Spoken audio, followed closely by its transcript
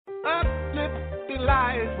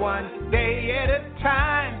lives one day at a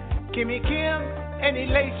time. Kimmy Kim and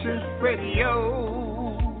Elations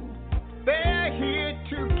Radio. They're here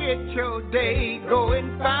to get your day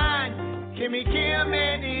going fine. Kimmy Kim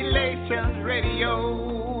and Elations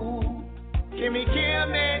Radio. Kimmy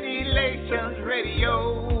Kim and Elations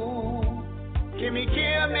Radio. Kimmy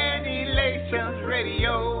Kim and Elations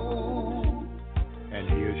Radio. And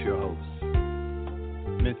here's your host,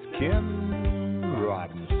 Miss Kim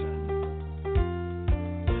Robinson.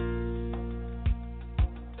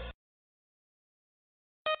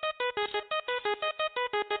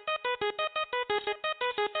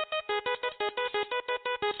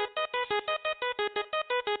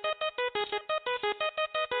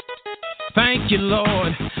 Thank you,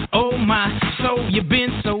 Lord. Oh, my soul, you've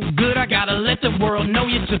been so good. I gotta let the world know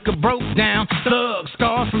you took a broke down thug,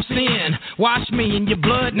 scarred from sin. Wash me in your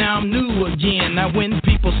blood, now I'm new again. Now when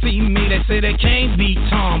people see me, they say they can't be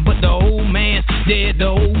Tom. But the old man's dead, the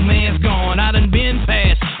old man's gone. I done been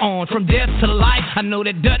passed on from death to life. I know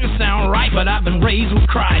that doesn't sound right, but I've been raised with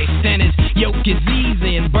Christ. And his yoke is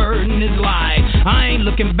easy and burden is light. I ain't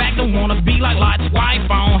looking back, don't wanna be like Lot's wife.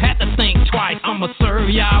 I don't have to think twice, I'ma serve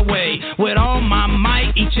Yahweh with all my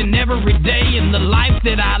might each and every day. And the life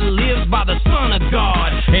that I live by the Son of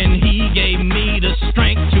God, and he gave me the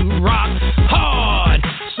strength to rock hard.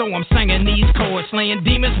 So I'm singing these chords, slaying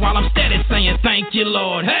demons while I'm steady saying thank you,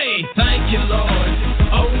 Lord. Hey, thank you, Lord.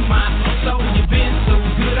 Oh my soul, you've been so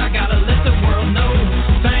good, I gotta let the world know.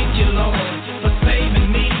 Thank you, Lord, for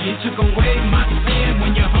saving me. You took away my sin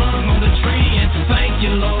when you hung on the tree. And thank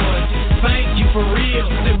you, Lord, thank you for real.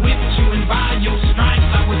 That with you and by your stripes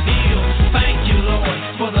I was healed. Thank you, Lord,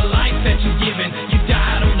 for the life that you've given. You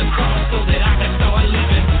died on the cross so that I could start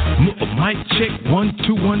living. Mic check, 1,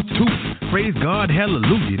 2, 1, 2. Praise God,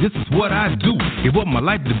 hallelujah, this is what I do. Give up my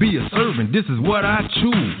life to be a servant, this is what I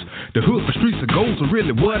choose. The hood for streets of gold, so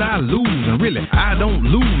really what I lose. And really, I don't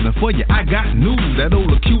lose, and for you, I got news. That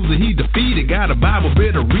old accuser, he defeated. Got a Bible,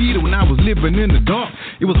 better read it. When I was living in the dark,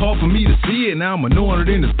 it was hard for me to see it. Now I'm anointed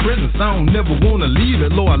in his presence, I don't never want to leave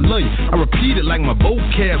it. Lord, I love you, I repeat it like my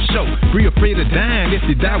vocab show. Be afraid of dying if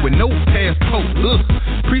you die with no passport.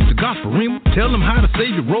 Preach the gospel, ring, tell them how to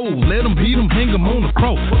save your roles. Let them beat them, hang them on the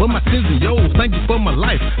cross. For my sins and yours, thank you for my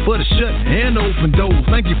life, for the shut and open doors.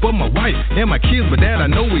 Thank you for my wife and my kids, but that I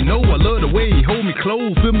know we know. I love the way he hold me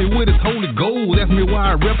close, fill me with his holy gold. Ask me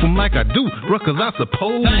why I rep him like I do, cause I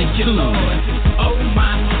suppose. Thank you, Lord. Oh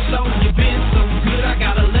my soul, you've been so good, I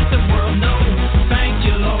gotta let the world know. Thank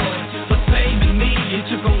you, Lord, for saving me. You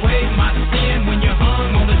took away my sin when you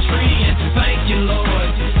hung on the tree. And thank you, Lord,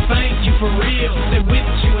 thank you for real. That with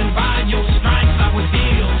you and by your stripes I was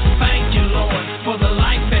healed. Thank you, Lord, for the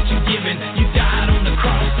life that you've given. You died on the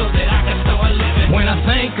cross so that I could start living. When I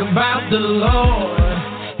think about the Lord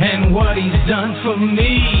and what he's done for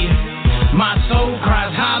me, my soul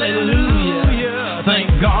cries hallelujah. Thank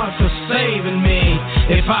God for saving me.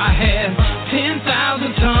 If I had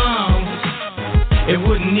 10,000 tongues, it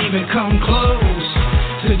wouldn't even come close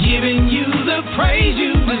to giving you the praise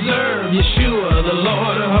you deserve, Yeshua, the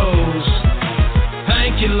Lord of hosts.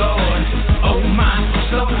 Thank you, Lord. Oh my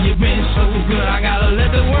soul, you've been so good, I gotta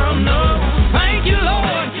let the world know. Thank you,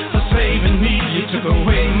 Lord, for saving me. You took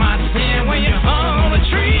away my sin when you hung on a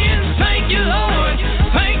tree. And thank you, Lord,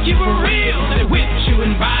 thank you for real. That with you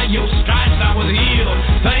and by your stripes I was healed.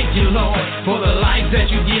 Thank you, Lord, for the life that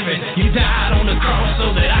you've given. You died on the cross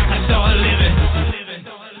so that I could start living.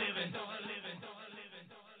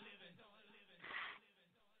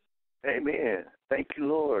 Amen. Thank you,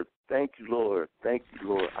 Lord. Thank you, Lord. Thank you,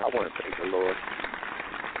 Lord. I want to thank the Lord.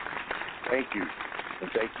 Thank you. And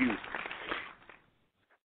thank you.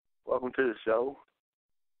 Welcome to the show.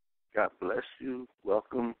 God bless you.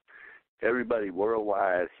 Welcome, everybody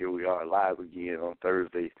worldwide. Here we are live again on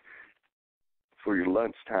Thursday for your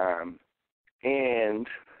lunchtime. And,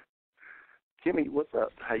 Kimmy, what's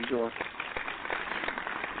up? How you doing?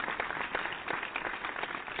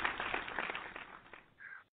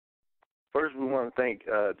 First, we want to thank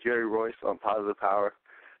Jerry Royce on Positive Power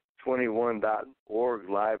 21.org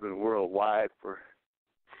live and worldwide for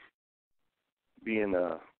being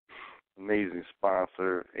an amazing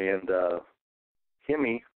sponsor. And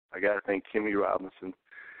Kimmy, I got to thank Kimmy Robinson,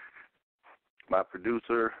 my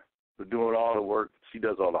producer, for doing all the work. She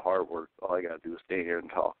does all the hard work. All I got to do is stay here and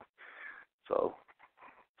talk. So,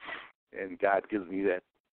 and God gives me that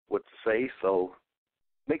what to say, so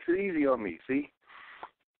makes it easy on me, see?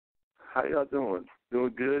 How y'all doing?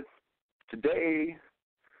 Doing good? Today,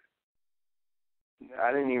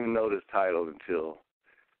 I didn't even know this title until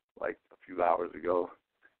like a few hours ago.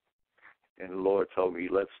 And the Lord told me,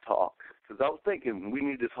 let's talk. Because I was thinking we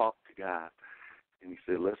need to talk to God. And he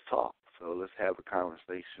said, let's talk. So let's have a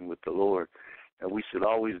conversation with the Lord. And we should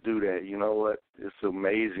always do that. You know what? It's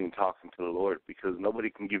amazing talking to the Lord because nobody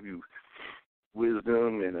can give you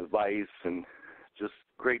wisdom and advice and just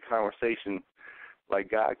great conversation like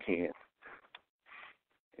God can.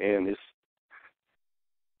 And it's,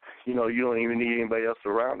 you know, you don't even need anybody else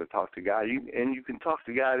around to talk to God. You can talk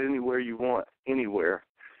to God anywhere you want, anywhere,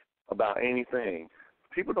 about anything.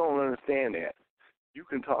 People don't understand that. You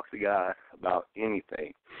can talk to God about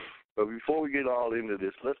anything. But before we get all into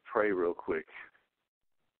this, let's pray real quick.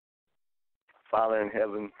 Father in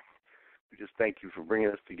heaven, we just thank you for bringing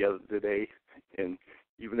us together today. And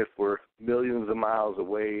even if we're millions of miles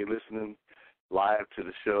away listening live to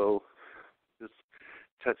the show, just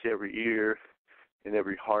touch every ear and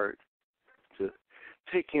every heart to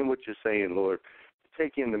take in what you're saying, Lord.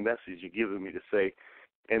 Take in the message you're giving me to say.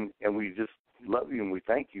 And we just love you and we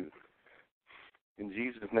thank you. In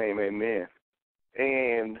Jesus' name, amen.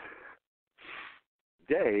 And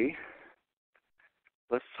today,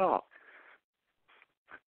 let's talk.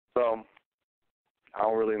 So, I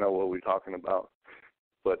don't really know what we're talking about,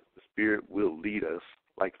 but the Spirit will lead us,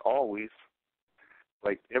 like always,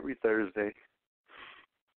 like every Thursday.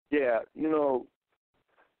 Yeah, you know,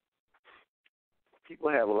 people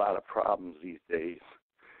have a lot of problems these days.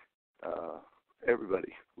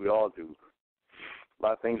 Everybody, we all do. A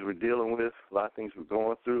lot of things we're dealing with, a lot of things we're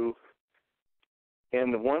going through.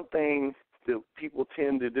 And the one thing that people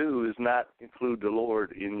tend to do is not include the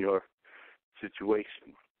Lord in your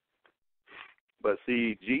situation. But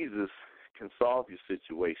see, Jesus can solve your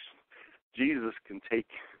situation. Jesus can take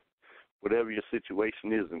whatever your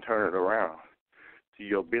situation is and turn it around to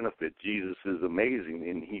your benefit. Jesus is amazing,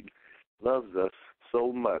 and he loves us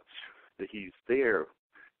so much that he's there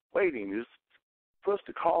waiting just for us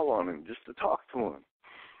to call on him, just to talk to him.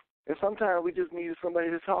 And sometimes we just need somebody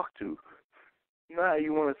to talk to. You know how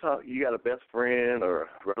you want to talk? You got a best friend or a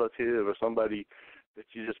relative or somebody that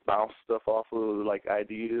you just bounce stuff off of, like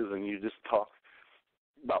ideas, and you just talk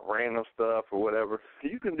about random stuff or whatever.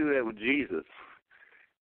 You can do that with Jesus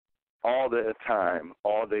all the time,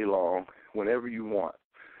 all day long, whenever you want.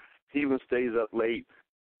 He even stays up late.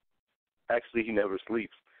 Actually, he never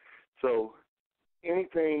sleeps. So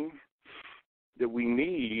anything that we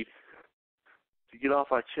need to get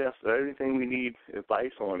off our chest, or anything we need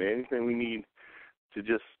advice on, anything we need to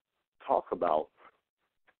just talk about,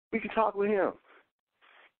 we can talk with him.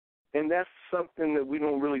 And that's something that we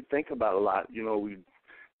don't really think about a lot. You know, we,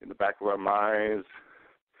 in the back of our minds,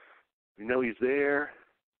 we know he's there,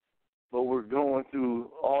 but we're going through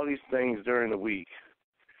all these things during the week.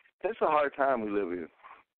 That's a hard time we live in.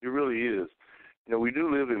 It really is. You know, we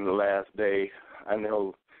do live in the last day. I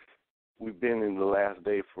know we've been in the last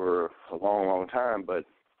day for a long, long time, but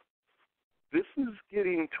this is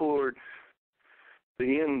getting toward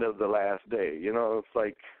the end of the last day. You know, it's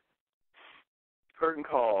like curtain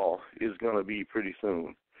call is going to be pretty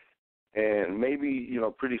soon. And maybe, you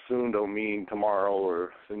know, pretty soon don't mean tomorrow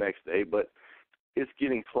or the next day, but it's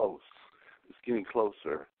getting close. It's getting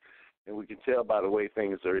closer. And we can tell by the way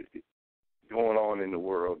things are going on in the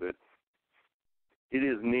world that it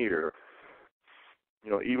is near.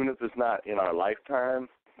 You know, even if it's not in our lifetime,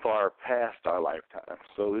 far past our lifetime.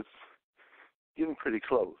 So it's getting pretty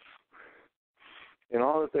close. And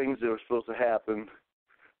all the things that are supposed to happen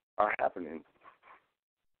are happening.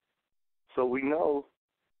 So we know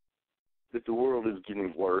that the world is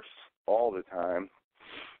getting worse all the time,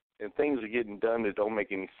 and things are getting done that don't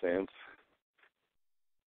make any sense.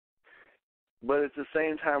 But at the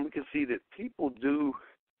same time, we can see that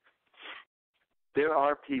there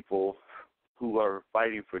are people who are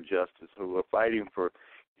fighting for justice, who are fighting for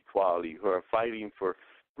equality, who are fighting for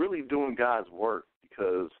really doing God's work,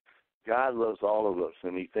 because God loves all of us,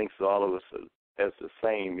 and he thinks of all of us as the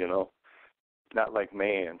same, you know, not like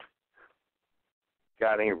man.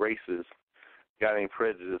 God ain't racist. God ain't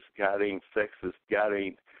prejudiced. God ain't sexist.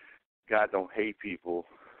 God don't hate people.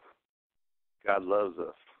 God loves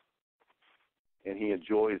us, and he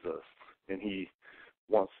enjoys us, and he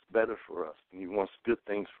wants better for us, and he wants good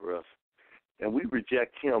things for us. And we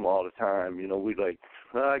reject him all the time. You know, we like,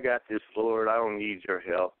 oh, I got this, Lord. I don't need your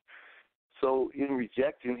help. So in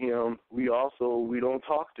rejecting him, we don't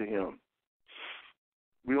talk to him.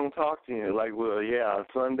 We don't talk to him. Like, well, yeah, on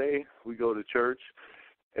Sunday we go to church,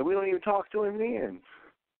 and we don't even talk to him then.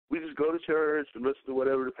 We just go to church and listen to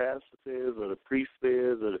whatever the pastor says or the priest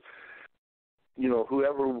says or, you know,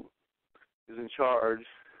 whoever is in charge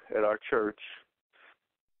at our church.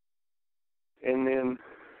 And then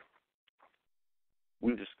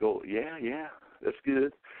we just go, yeah, that's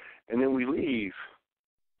good. And then we leave.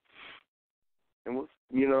 And,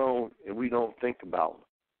 you know, and we don't think about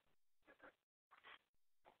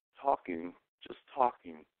just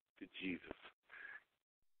talking to Jesus.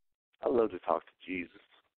 I love to talk to Jesus.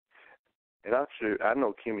 And I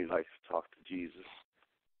know Kimmy likes to talk to Jesus.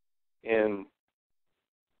 And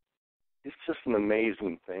it's just an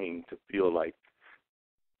amazing thing to feel like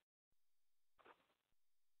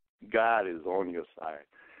God is on your side.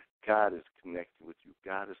 God is connecting with you.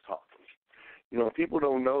 God is talking. People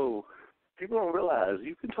don't know, people don't realize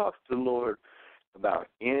you can talk to the Lord about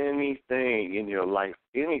anything in your life,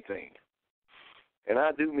 anything. And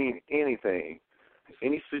I do mean anything.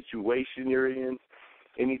 Any situation you're in,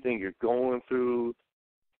 anything you're going through,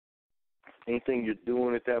 anything you're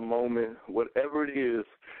doing at that moment, whatever it is,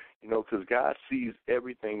 because God sees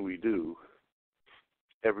everything we do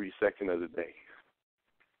every second of the day.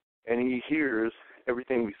 And He hears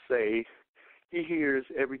everything we say. He hears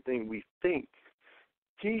everything we think.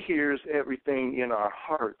 He hears everything in our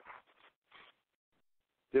heart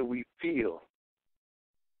that we feel.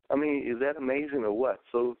 I mean, is that amazing or what?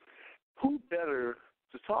 So who better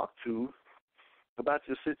to talk to about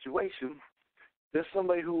your situation than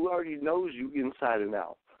somebody who already knows you inside and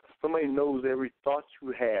out? Somebody knows every thought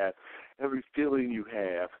you have, every feeling you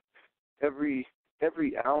have, every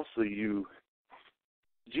ounce of you.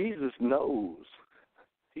 Jesus knows.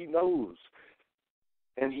 He knows.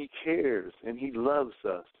 And He cares, and He loves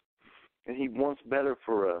us, and He wants better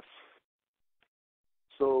for us.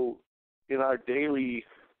 So in our daily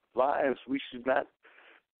lives, we should not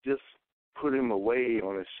just put Him away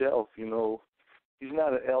on a shelf. He's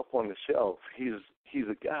not an elf on the shelf. He's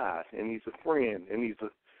a God, and He's a friend, and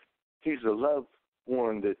He's a loved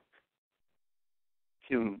one that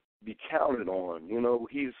can be counted on.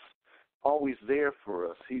 He's always there for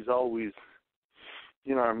us. He's always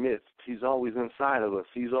in our midst. He's always inside of us.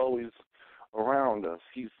 He's always around us.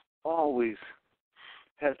 He's always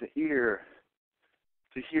has the ear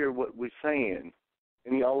to hear what we're saying,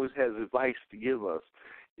 and He always has advice to give us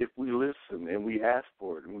if we listen and we ask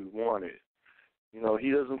for it and we want it. He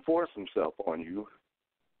doesn't force Himself on you,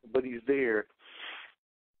 but He's there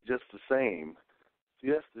just the same. See,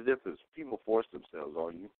 that's the difference. People force themselves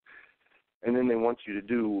on you, and then they want you to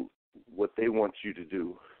do what they want you to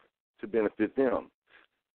do to benefit them.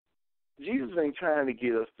 Jesus ain't trying to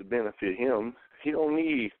get us to benefit Him. He don't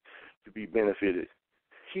need to be benefited.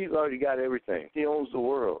 He's already got everything. He owns the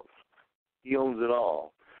world. He owns it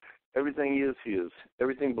all. Everything is His.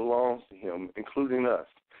 Everything belongs to Him, including us.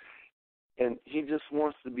 And He just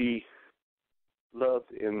wants to be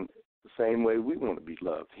loved in the same way we want to be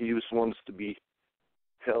loved. He just wants to be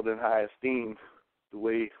held in high esteem the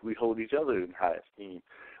way we hold each other in high esteem.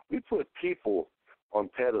 We put people on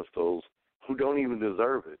pedestals who don't even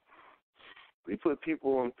deserve it. We put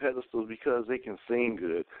people on pedestals because they can sing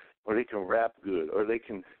good, or they can rap good, or they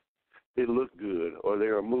look good, or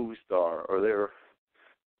they're a movie star, or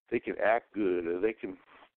they can act good, or they can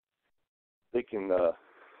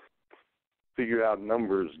figure out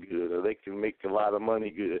numbers good, or they can make a lot of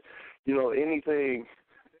money good. Anything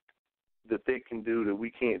that they can do that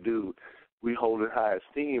we can't do, we hold in high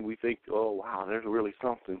esteem. We think, oh, wow, they're really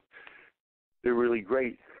something. They're really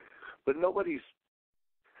great. But nobody's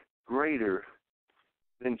greater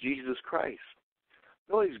than Jesus Christ.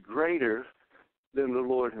 Nobody's greater than the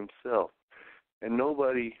Lord Himself. And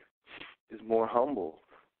nobody is more humble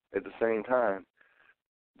at the same time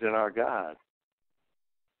than our God.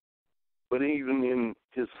 But even in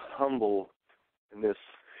His humbleness,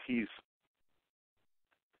 He's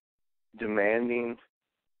demanding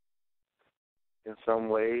in some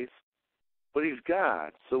ways, but He's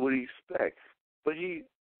God, so what do you expect? But He,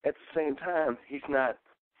 at the same time, He's not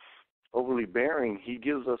overly bearing. He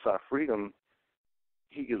gives us our freedom.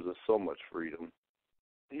 He gives us so much freedom.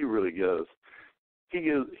 He really does.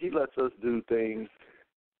 He lets us do things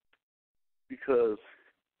because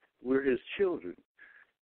we're His children,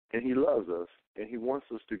 and He loves us, and He wants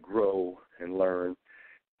us to grow and learn.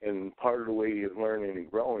 And part of the way of learning and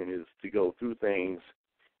growing is to go through things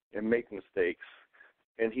and make mistakes.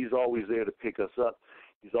 And He's always there to pick us up.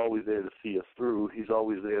 He's always there to see us through. He's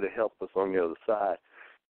always there to help us on the other side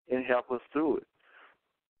and help us through it.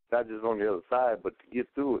 Not just on the other side, but to get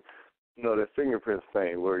through it. That fingerprints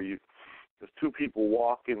thing where there's two people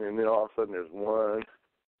walking, and then all of a sudden there's one,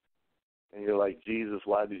 and you're like, Jesus,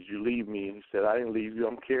 why did you leave me? And He said, I didn't leave you,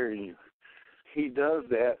 I'm carrying you. He does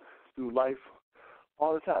that through life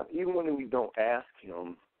all the time. Even when we don't ask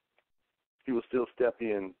Him, He will still step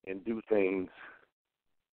in and do things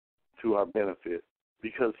to our benefit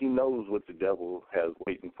because He knows what the devil has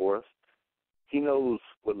waiting for us. He knows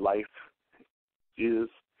what life is,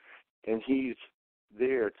 and He's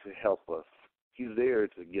there to help us He's there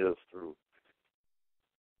to get us through.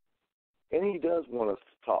 And he does want us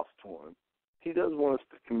to talk to him. He does want us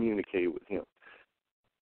to communicate with him.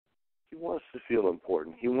 He wants to feel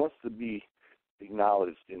important. He wants to be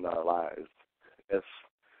acknowledged in our lives as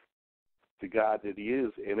the God that he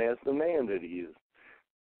is and as the man that he is.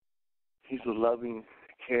 He's a loving,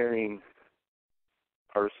 caring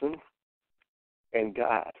person and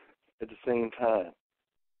God at the same time.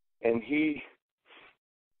 And he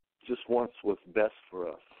just wants what's best for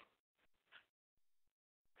us.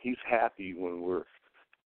 He's happy when we're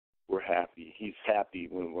happy. He's happy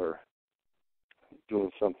when we're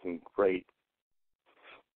doing something great.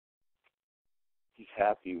 He's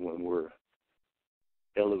happy when we're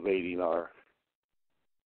elevating our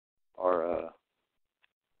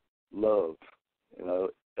love,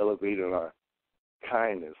 elevating our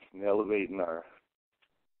kindness, and elevating our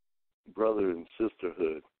brother and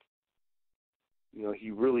sisterhood. He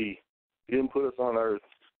didn't put us on earth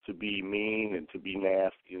to be mean and to be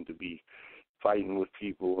nasty and to be fighting with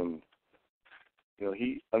people. And,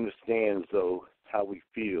 he understands, though, how we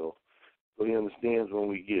feel. So he understands when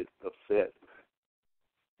we get upset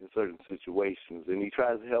in certain situations. And he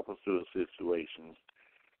tries to help us through those situations.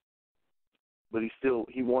 But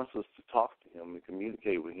he wants us to talk to him and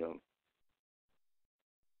communicate with him.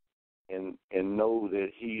 And know that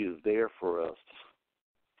he is there for us.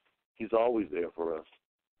 He's always there for us.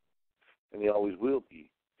 And he always will be.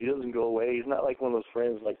 He doesn't go away. He's not like one of those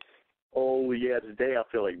friends like, oh, yeah, today I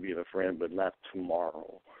feel like being a friend, but not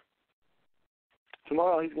tomorrow.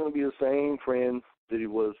 Tomorrow he's going to be the same friend that he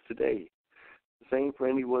was today, the same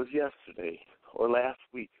friend he was yesterday or last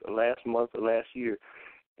week or last month or last year.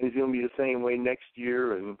 And he's going to be the same way next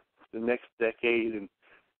year and the next decade and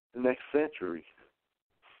the next century.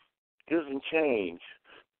 He doesn't change.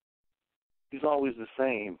 He's always the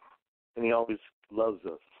same, and he always loves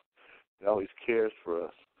us. He always cares for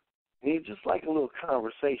us. And he's just like a little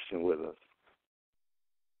conversation with us.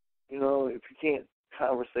 If you can't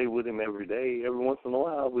conversate with him every day, every once in a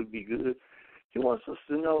while would be good. He wants us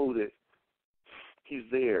to know that he's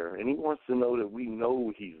there, and he wants to know that we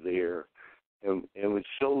know he's there. And it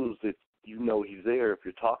shows that you know he's there if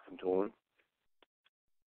you're talking to him.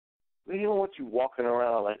 But he don't want you walking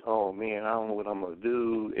around like, oh, man, I don't know what I'm going to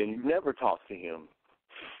do, and you never talk to him.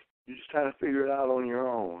 You just try to figure it out on your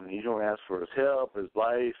own. And you don't ask for his help, his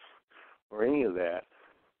life, or any of that.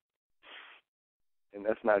 And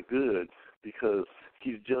that's not good because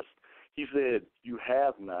he said, you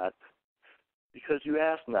have not because you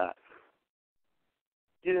asked not.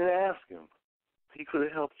 You didn't ask him. He could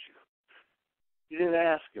have helped you. You didn't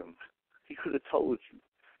ask him. He could have told you.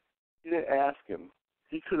 You didn't ask him.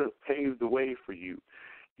 He could have paved the way for you.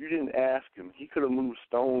 You didn't ask him. He could have moved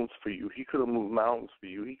stones for you. He could have moved mountains for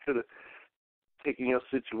you. He could have taken your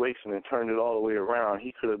situation and turned it all the way around.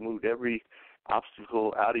 He could have moved every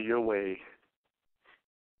obstacle out of your way.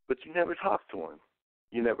 But you never talked to him.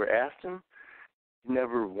 You never asked him. You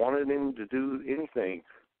never wanted him to do anything.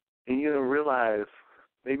 And you didn't realize,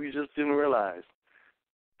 maybe you just didn't realize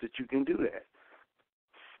that you can do that.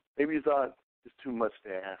 Maybe you thought it's too much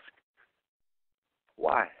to ask.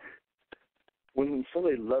 Why? When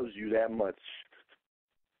somebody loves you that much,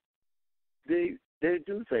 they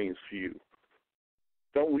do things for you.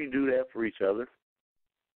 Don't we do that for each other?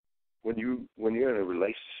 When you're in a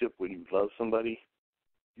relationship, when you love somebody,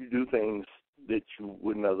 you do things that you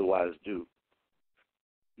wouldn't otherwise do.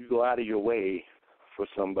 You go out of your way for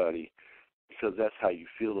somebody because that's how you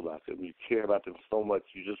feel about them. You care about them so much,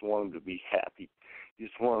 you just want them to be happy. You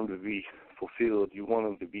just want them to be fulfilled. You want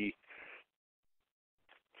them to be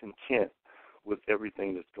content with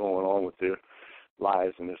everything that's going on with their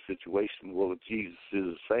lives and their situation. Well, Jesus is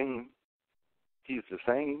the same. He's the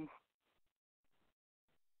same.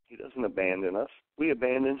 He doesn't abandon us. We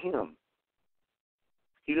abandon him.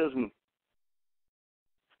 He doesn't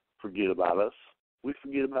forget about us. We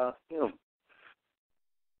forget about him.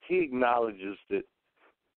 He acknowledges that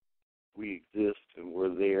we exist and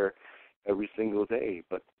we're there every single day.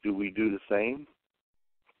 But do we do the same?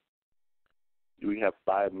 Do we have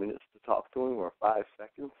 5 minutes to talk to him, or 5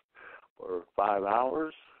 seconds, or 5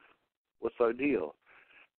 hours? What's our deal?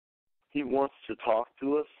 He wants to talk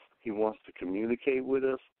to us. He wants to communicate with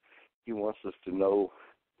us. He wants us to know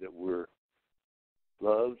that we're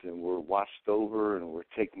loved and we're watched over and we're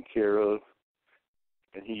taken care of.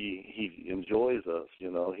 And he enjoys us,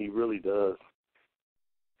 He really does.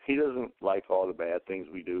 He doesn't like all the bad things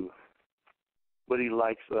we do, but he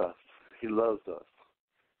likes us. He loves us.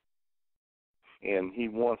 And he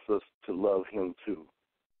wants us to love him too.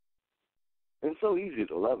 And it's so easy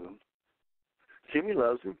to love him. Jimmy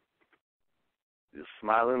loves him. Just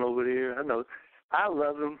smiling over there. I know I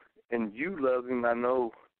love him and you love him, I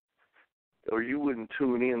know, or you wouldn't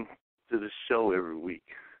tune in to the show every week.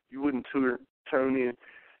 You wouldn't tune in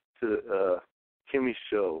to Kimmy's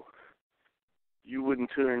show. You wouldn't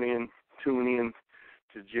tune in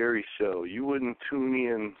to Jerry's show. You wouldn't tune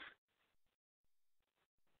in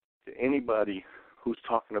to anybody who's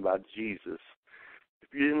talking about Jesus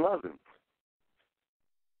if you didn't love him.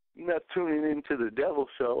 You're not tuning into the devil's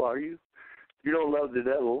show, are you? You don't love the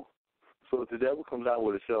devil, so if the devil comes out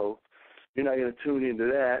with a show, you're not going to tune into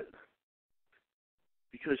that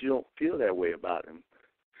because you don't feel that way about him.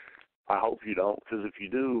 I hope you don't, because if you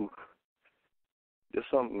do, there's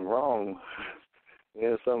something wrong.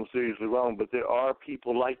 There's something seriously wrong. But there are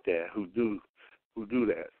people like that who do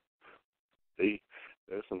that.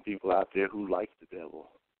 There's some people out there who like the devil.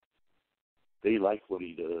 They like what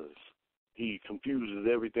he does. He confuses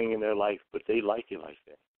everything in their life, but they like it like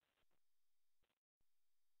that.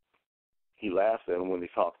 He laughs at them when they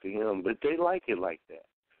talk to him, but they like it like that.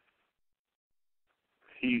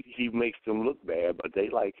 He makes them look bad, but they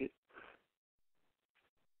like it.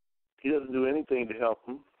 He doesn't do anything to help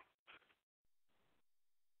them.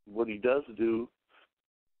 What he does do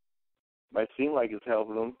might seem like it's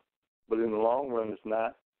helping them, but in the long run it's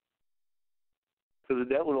not. Because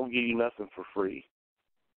the devil don't give you nothing for free.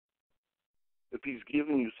 If he's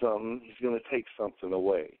giving you something, he's going to take something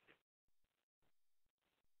away.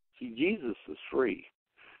 See, Jesus is free.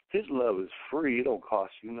 His love is free. It don't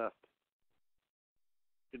cost you nothing.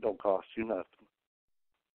 It don't cost you nothing.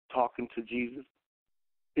 Talking to Jesus,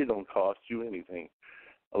 it don't cost you anything.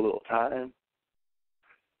 A little time,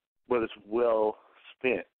 but it's well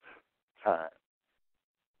spent time.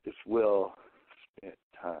 It's well spent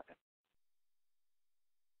time.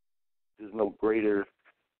 There's no greater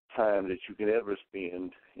time that you can ever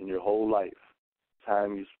spend in your whole life,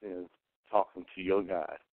 time you spend talking to your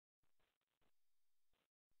God.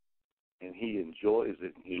 And he enjoys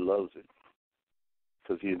it and he loves it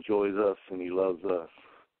because he enjoys us and he loves us.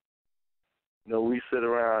 You know, we sit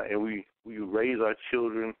around and we raise our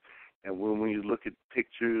children, and when we look at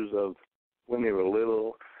pictures of when they were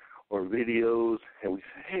little or videos, and we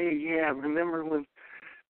say, hey, yeah, remember when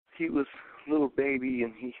he was a little baby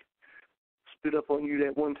and he spit up on you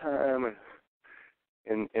that one time,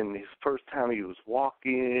 and his first time he was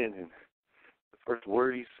walking, and the first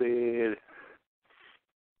word he said,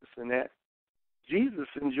 this and that. Jesus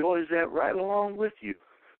enjoys that right along with you.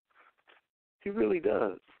 He really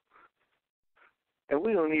does. And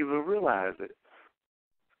we don't even realize it.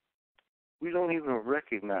 We don't even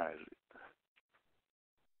recognize it.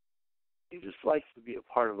 He just likes to be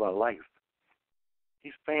a part of our life.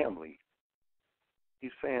 He's family.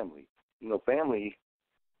 He's family. You know, family,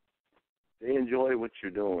 they enjoy what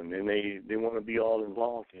you're doing, and they want to be all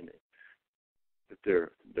involved in it. If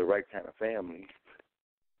they're the right kind of family.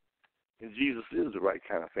 And Jesus is the right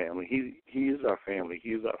kind of family. He is our family.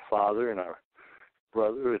 He is our father and our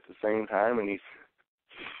brother at the same time, and he's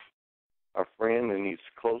our friend, and he's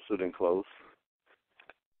closer than close.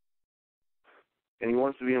 And he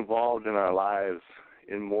wants to be involved in our lives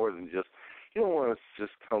in more than just, he don't want us to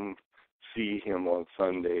just come see him on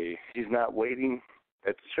Sunday. He's not waiting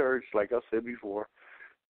at the church, like I said before.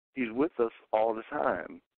 He's with us all the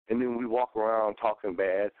time. And then we walk around talking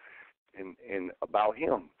bad and about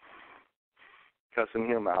him, cussing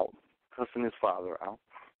him out, cussing his Father out,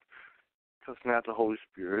 cussing out the Holy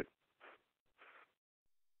Spirit.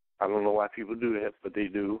 I don't know why people do that, but they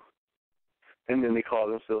do. And then they call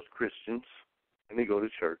themselves Christians, and they go to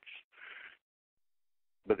church.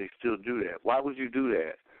 But they still do that. Why would you do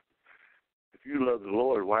that? If you love the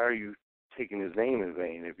Lord, why are you taking his name in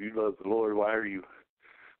vain? If you love the Lord, why are you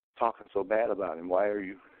talking so bad about him? Why are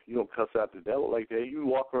you don't cuss out the devil like that? You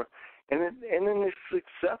walk around, and then it's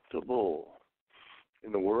acceptable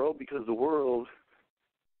in the world because the world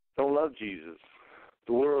don't love Jesus.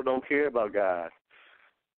 The world don't care about God.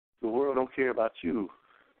 The world don't care about you.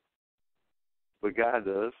 But God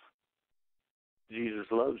does. Jesus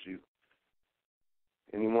loves you.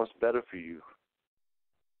 And he wants better for you.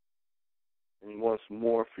 And he wants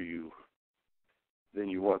more for you than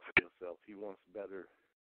you want for yourself. He wants better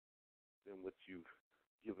than what you've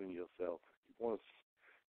given yourself. He wants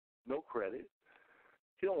no credit.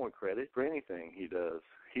 He don't want credit for anything he does.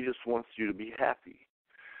 He just wants you to be happy.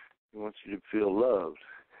 He wants you to feel loved.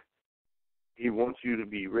 He wants you to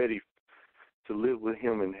be ready to live with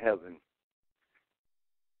him in heaven.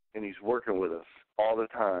 And he's working with us all the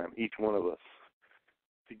time, each one of us,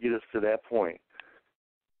 to get us to that point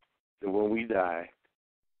that when we die,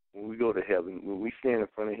 when we go to heaven, when we stand in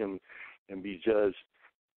front of him and be judged,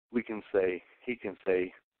 he can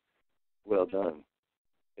say, well done,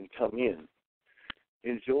 and come in.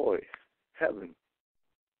 enjoy heaven.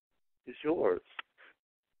 It's yours.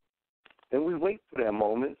 And we wait for that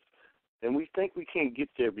moment, and we think we can't get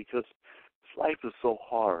there because this life is so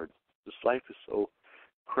hard. This life is so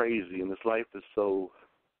crazy, and this life is so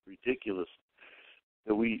ridiculous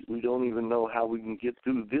that we don't even know how we can get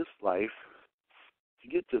through this life to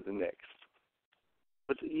get to the next.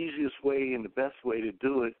 But the easiest way and the best way to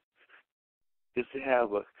do it is to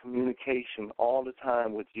have a communication all the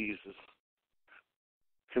time with Jesus.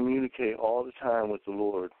 Communicate all the time with the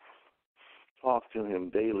Lord. Talk to him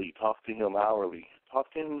daily. Talk to him hourly.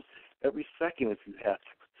 Talk to him every second if you have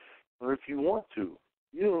to, or if you want to.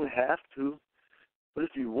 You don't have to, but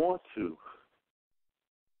if you want to,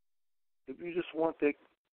 if you just want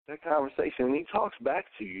that conversation, and he talks back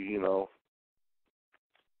to you, you know.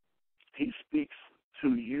 He speaks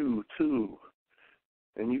to you too,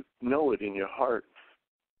 and you know it in your heart.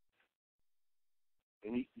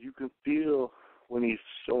 And you can feel when he's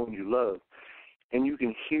showing you love, and you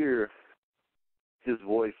can hear his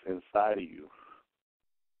voice inside of you.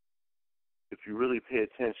 If you really pay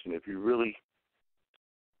attention, if you really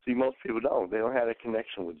see, most people don't. They don't have a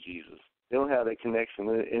connection with Jesus. They don't have that connection,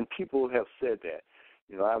 and people have said that.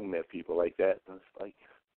 You know, I've met people like that. And it's like,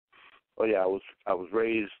 oh yeah, I was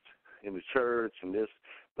raised in the church and this,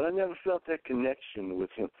 but I never felt that connection with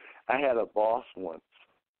him. I had a boss once.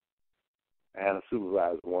 I had a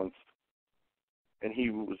supervisor once, and he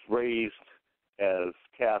was raised as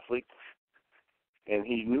Catholic, and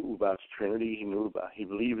he knew about the Trinity. He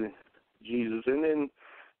believed in Jesus, and then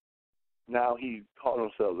now he called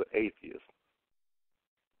himself an atheist.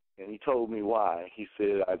 And he told me why. He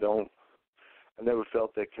said, I never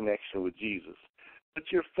felt that connection with Jesus. But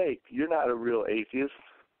you're fake. You're not a real atheist.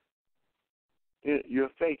 You're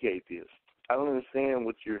a fake atheist. I don't understand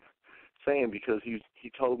what you're saying, because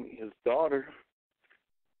he told me his daughter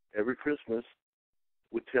every Christmas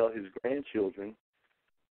would tell his grandchildren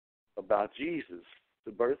about Jesus,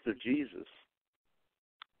 the birth of Jesus,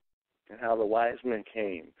 and how the wise men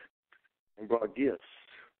came and brought gifts.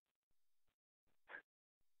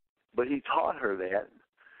 But he taught her that,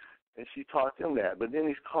 and she taught them that. But then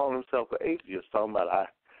he's calling himself an atheist, talking about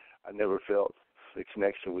I never felt the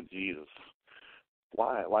connection with Jesus.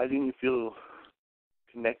 Why? Why didn't you feel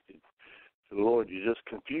connected to the Lord? You're just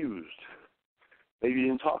confused. Maybe you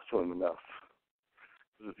didn't talk to him enough.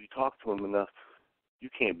 Because if you talk to him enough, you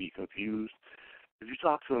can't be confused. If you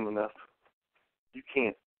talk to him enough, you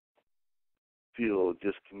can't feel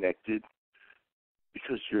disconnected,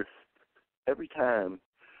 because every time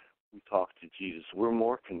we talk to Jesus, we're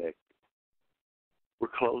more connected. We're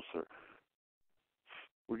closer.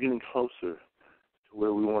 We're getting closer to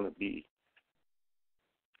where we want to be.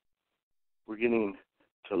 We're getting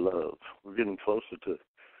to love. We're getting closer to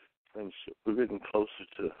friendship. We're getting closer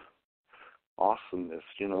to awesomeness.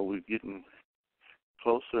 You know, we're getting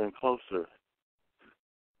closer and closer to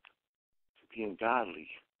being godly.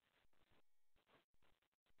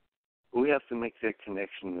 We have to make that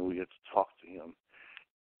connection, and we have to talk to him.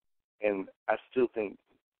 And I still think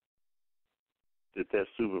that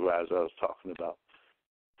supervisor I was talking about,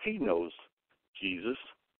 he knows Jesus.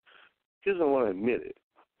 He doesn't want to admit it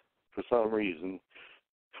for some reason,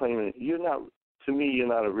 claiming you're not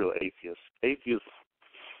a real atheist. Atheists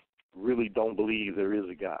really don't believe there is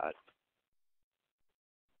a God.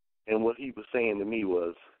 And what he was saying to me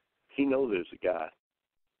was, he knows there's a God.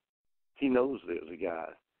 He knows there's a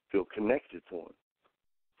God. Feel connected to him.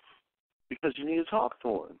 Because you need to talk to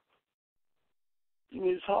him. You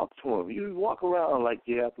need to talk to him. You walk around like,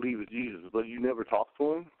 yeah, I believe in Jesus, but you never talk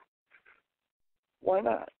to him. Why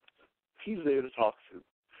not? He's there to talk to.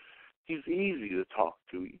 He's easy to talk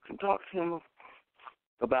to. You can talk to him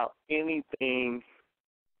about anything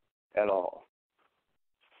at all.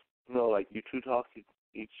 You know, like you two talk to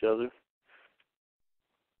each other.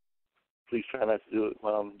 Please try not to do it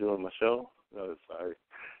while I'm doing my show. No, sorry.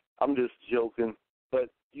 I'm just joking. But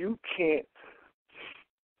you can't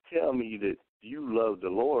tell me that you love the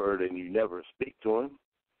Lord and you never speak to him.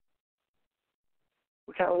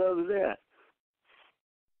 What kind of love is that?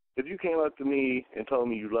 If you came up to me and told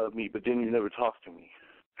me you love me, but then you never talked to me,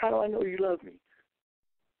 how do I know you love me?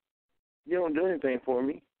 You don't do anything for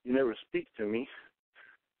me. You never speak to me.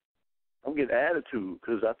 I'm getting attitude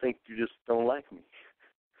because I think you just don't like me.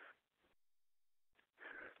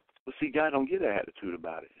 But see, God don't get an attitude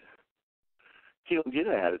about it. He don't get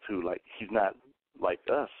an attitude like he's not like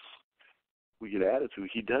us. We get an attitude.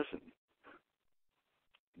 He doesn't.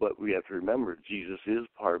 But we have to remember, Jesus is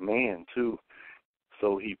part man, too.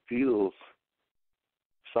 So he feels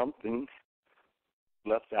something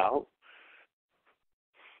left out,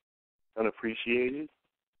 unappreciated.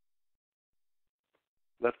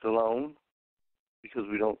 left alone because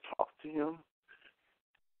we don't talk to him.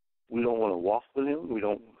 We don't want to walk with him. We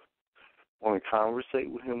don't want to conversate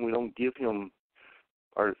with him. We don't give him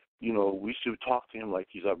our, we should talk to him like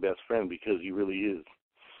he's our best friend because he really is.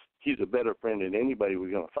 He's a better friend than anybody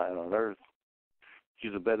we're going to find on earth.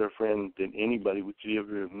 He's a better friend than anybody we could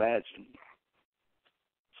ever imagine.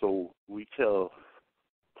 So we tell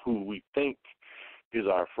who we think is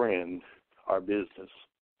our friend our business.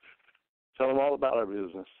 Tell them all about our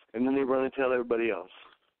business, and then they run and tell everybody else.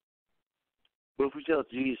 But if we tell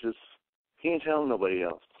Jesus, he ain't telling nobody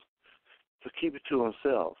else. So keep it to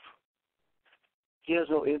himself. He has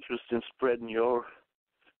no interest in spreading your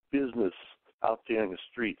business out there in the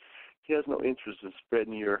street. He has no interest in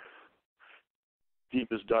spreading your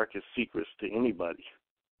deepest, darkest secrets to anybody.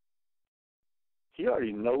 He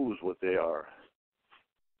already knows what they are.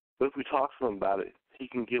 But if we talk to him about it, he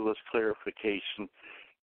can give us clarification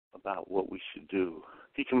about what we should do.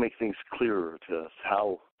 He can make things clearer to us,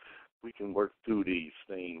 how we can work through these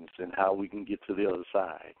things and how we can get to the other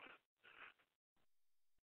side.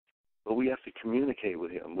 But we have to communicate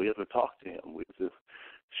with him. We have to talk to him. We have to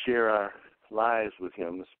share our lives with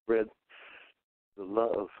him and spread the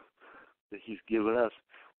love that he's given us.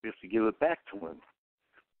 We have to give it back to him.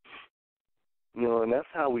 And that's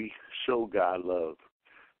how we show God love,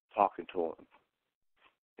 talking to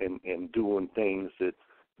him and doing things that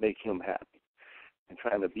make him happy and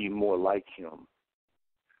trying to be more like him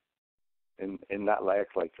and not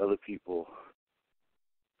act like other people.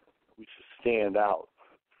 We should stand out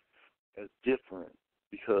as different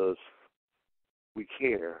because we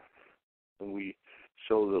care and we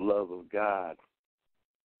show the love of God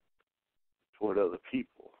toward other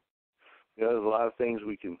people. There's a lot of things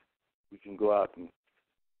we can go out and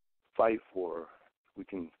fight for. We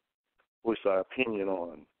can voice our opinion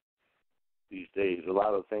on these days. A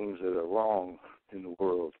lot of things that are wrong in the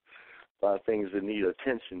world. A lot of things that need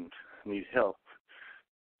attention, need help,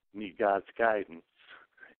 need God's guidance.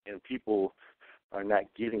 And people are not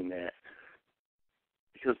getting that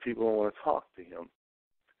because people don't want to talk to him.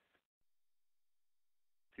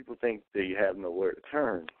 People think they have nowhere to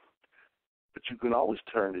turn. But you can always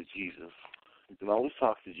turn to Jesus. You can always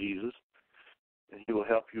talk to Jesus, and he will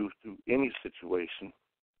help you through any situation.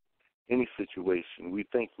 Any situation. We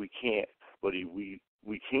think we can't, but we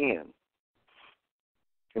can.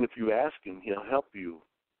 And if you ask him, he'll help you.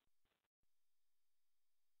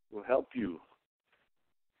 He'll help you.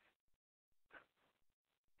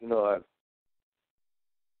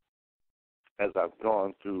 As I've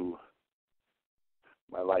gone through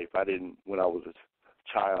my life, when I was a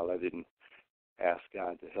child, I didn't ask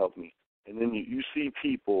God to help me. And then you see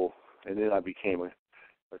people, and then I became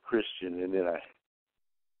a Christian, and then I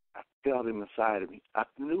felt him inside of me. I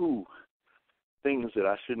knew things that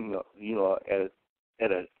I shouldn't know.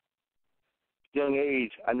 At a young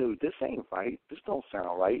age, I knew this ain't right. This don't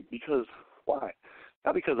sound right. Because why?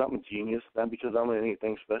 Not because I'm a genius, not because I'm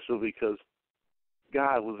anything special, because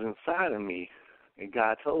God was inside of me, and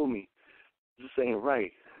God told me, this ain't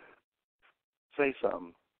right. Say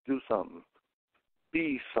something. Do something.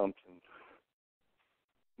 Be something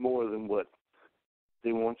more than what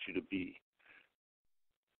they want you to be.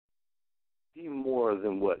 Be more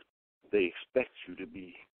than what they expect you to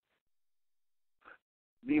be.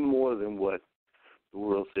 Be more than what the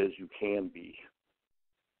world says you can be.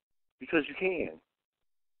 Because you can.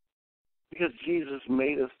 Because Jesus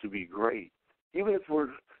made us to be great. Even if we're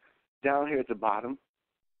down here at the bottom,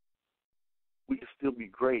 we can still be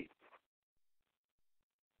great.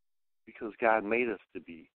 Because God made us to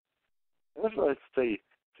be. And that's what I say,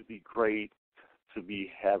 to be great, to be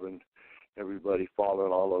having everybody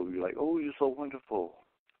falling all over you like, oh, you're so wonderful.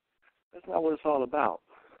 That's not what it's all about.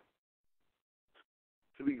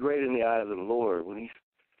 To be great in the eye of the Lord,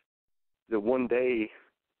 that one day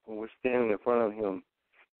when we're standing in front of him,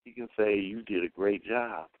 he can say, you did a great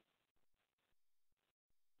job.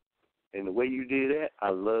 And the way you did that, I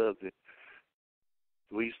loved it.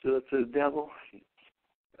 The way you stood up to the devil,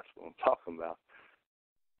 that's what I'm talking about.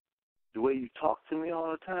 The way you talk to me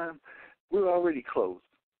all the time, we're already close.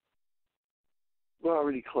 We're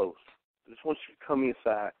already close. I just want you to come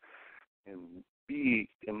inside and be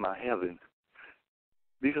in my heaven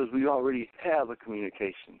because we already have a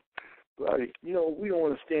communication. We don't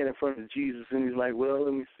want to stand in front of Jesus and he's like, well,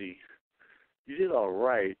 let me see. You did all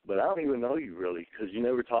right, but I don't even know you really because you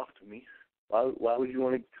never talked to me. Why would you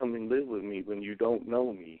want to come and live with me when you don't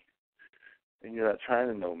know me and you're not trying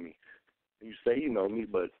to know me? You say you know me,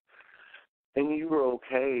 and you were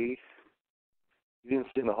okay. You didn't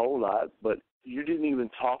sin a whole lot, but you didn't even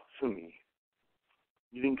talk to me.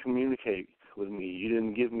 You didn't communicate with me. You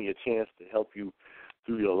didn't give me a chance to help you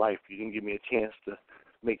through your life. You didn't give me a chance to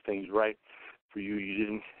make things right for you.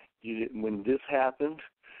 You didn't. When this happened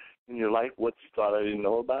in your life, what you thought I didn't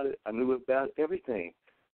know about it, I knew about everything.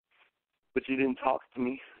 But you didn't talk to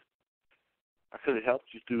me. I could have helped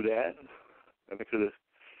you through that, and I could have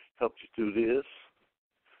helped you through this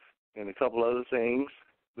and a couple other things,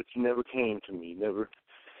 but you never came to me, never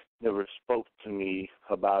spoke to me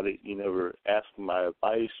about it. You never asked for my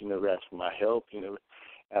advice. You never asked for my help. You never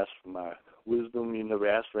asked for my wisdom. You never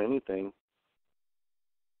asked for anything.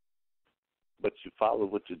 But you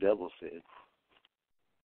followed what the devil said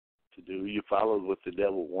to do. You followed what the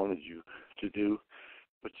devil wanted you to do,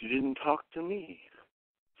 but you didn't talk to me.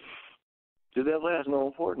 The devil has no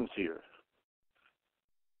importance here.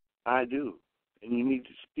 I do. And you need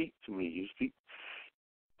to speak to me. You speak,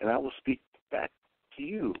 and I will speak back to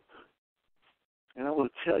you. And I will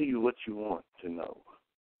tell you what you want to know.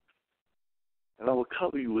 And I will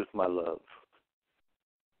cover you with my love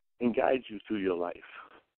and guide you through your life.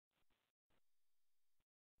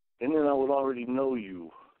 And then I will already know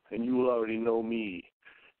you, and you will already know me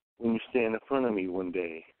when you stand in front of me one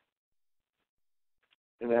day.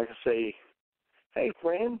 And I can say, hey,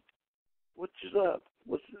 friend, what's up?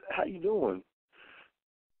 How you doing?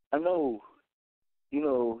 I know,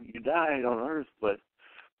 you died on earth, but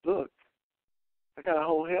look, I got a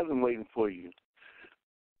whole heaven waiting for you.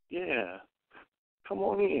 Yeah, come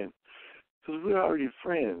on in, because we're already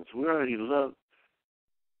friends. We already love.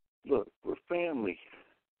 Look, we're family.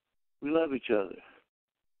 We love each other.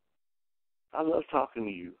 I love talking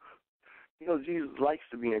to you. Jesus likes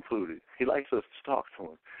to be included. He likes us to talk to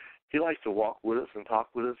him. He likes to walk with us and talk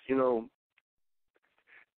with us.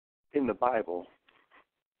 In the Bible,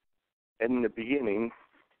 and in the beginning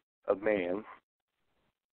of man,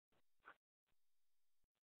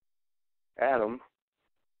 Adam,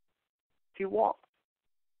 he walked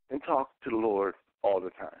and talked to the Lord all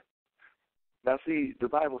the time. Now, see, the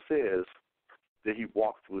Bible says that he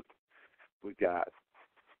walked with God,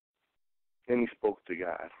 and he spoke to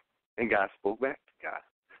God, and God spoke back to God,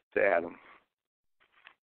 to Adam.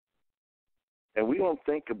 And we don't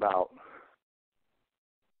think about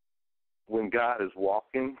when God is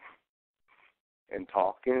walking and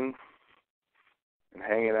talking and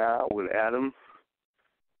hanging out with Adam.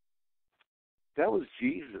 That was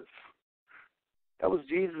Jesus. That was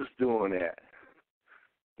Jesus doing that.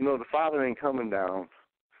 The Father ain't coming down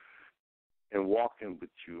and walking with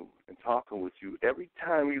you and talking with you. Every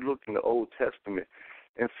time you look in the Old Testament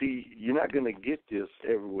and see, you're not going to get this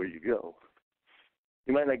everywhere you go.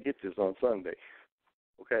 You might not get this on Sunday,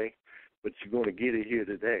 okay? But you're going to get it here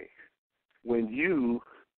today. When you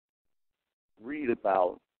read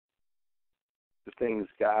about the things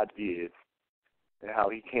God did and how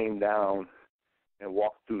he came down and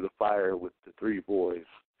walked through the fire with the three boys,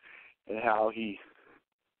 and how he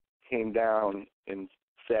came down and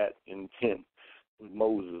sat in the tent with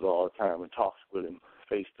Moses all the time and talked with him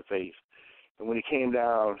face to face. And when he came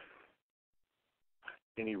down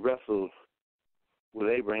and he wrestled with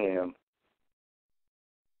Abraham,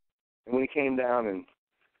 and when he came down and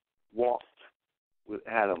walked with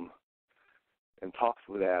Adam and talked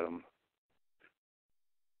with Adam,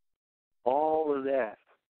 all of that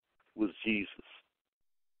was Jesus.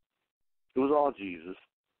 It was all Jesus.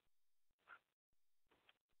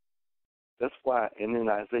 That's why, and then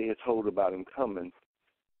Isaiah told about him coming.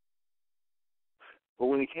 But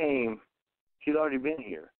when he came, he'd already been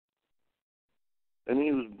here. And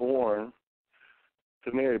he was born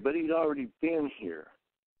to Mary, but he'd already been here.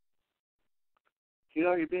 He'd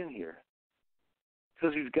already been here.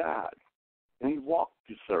 Because he's God. And he walked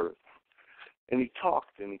this earth. And he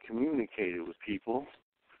talked and he communicated with people.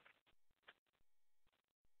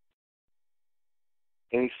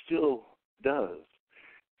 And he still does.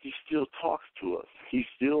 He still talks to us. He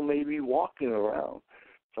still may be walking around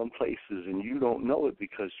some places and you don't know it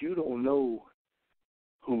because you don't know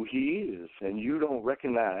who he is and you don't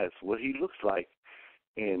recognize what he looks like.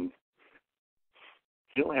 And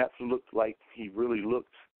you don't have to look like he really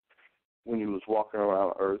looked when he was walking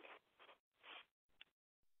around earth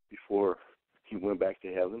before he went back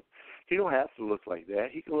to heaven. He don't have to look like that.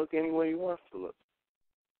 He can look any way he wants to look.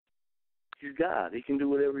 He's God. He can do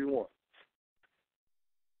whatever he wants.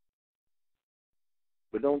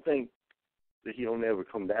 But don't think that he'll never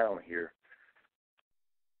come down here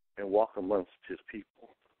and walk amongst his people.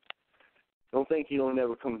 Don't think he'll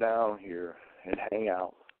never come down here and hang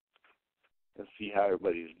out and see how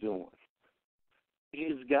everybody's doing.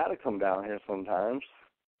 He's got to come down here sometimes.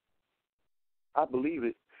 I believe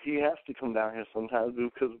it. He has to come down here sometimes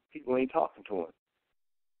because people ain't talking to him.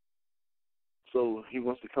 So he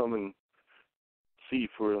wants to come and see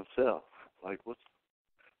for himself. Like, what's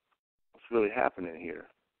really happening here.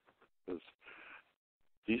 Because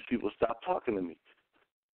these people stopped talking to me.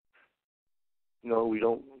 We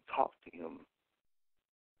don't talk to him.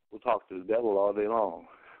 We'll talk to the devil all day long,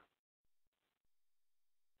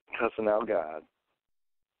 cussing out God.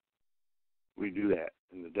 We do that,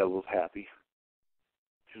 and the devil's happy.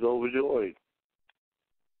 He's overjoyed.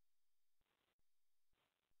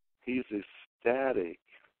 He's ecstatic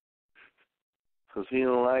because he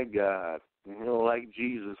don't like God, and he don't like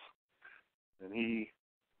Jesus, and he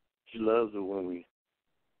loves it when we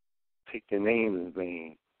take their name in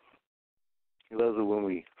vain. He loves it when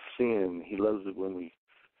we sin. He loves it when we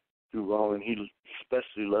do wrong, and he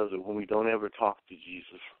especially loves it when we don't ever talk to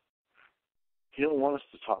Jesus. He don't want us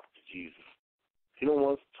to talk to Jesus. He don't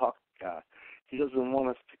want us to talk to God. He doesn't want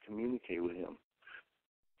us to communicate with him.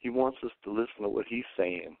 He wants us to listen to what he's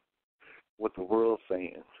saying, what the world's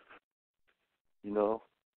saying.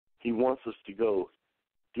 He wants us to go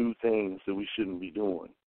do things that we shouldn't be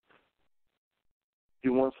doing. He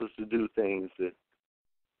wants us to do things that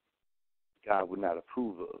God would not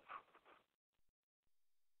approve of.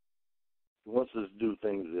 He wants us to do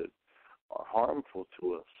things that are harmful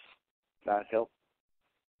to us, not helpful.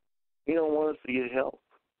 He don't want us to get help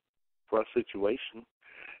for our situation.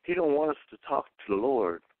 He don't want us to talk to the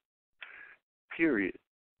Lord, period.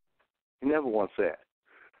 He never wants that.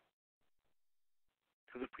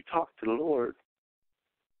 Because if we talk to the Lord,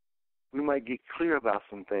 we might get clear about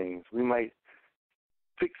some things. We might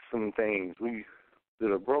fix some things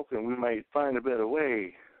that are broken. We might find a better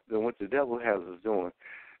way than what the devil has us doing.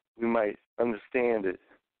 We might understand that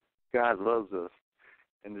God loves us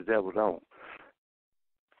and the devil don't.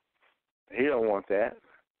 He don't want that.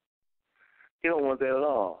 He don't want that at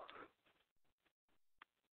all.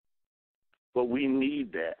 But we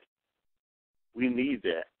need that. We need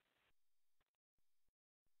that.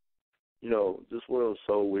 This world is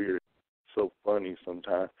so weird, so funny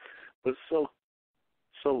sometimes, but so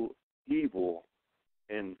evil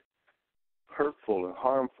and hurtful and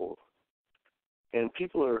harmful. And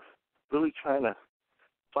people are really trying to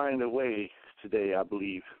find a way today, I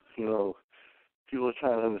believe. People are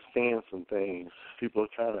trying to understand some things. People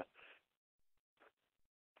are trying to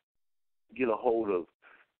get a hold of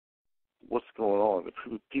what's going on.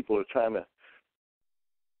 People are trying to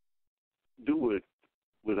do it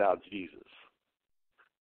without Jesus.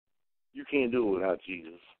 You can't do it without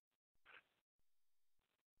Jesus.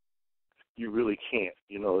 You really can't.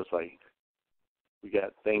 It's like we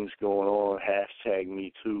got things going on,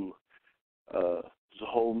 #MeToo. There's a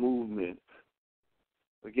whole movement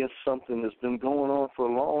against something that's been going on for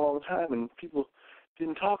a long, long time, and people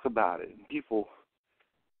didn't talk about it. And people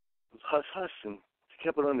was hush-hush and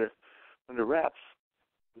kept it under wraps.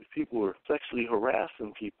 People were sexually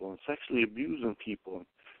harassing people and sexually abusing people.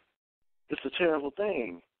 It's a terrible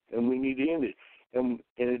thing, and we need to end it. And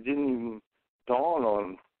it didn't even dawn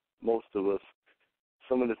on most of us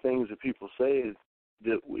some of the things that people say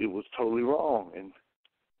that it was totally wrong and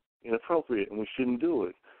inappropriate, and we shouldn't do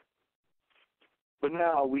it. But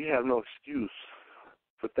now we have no excuse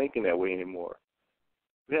for thinking that way anymore.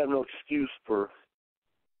 We have no excuse for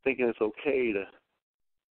thinking it's okay to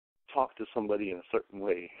talk to somebody in a certain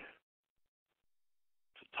way,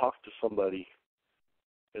 to talk to somebody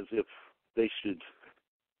as if they should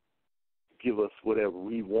give us whatever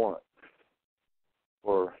we want,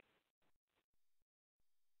 or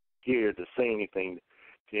scared to say anything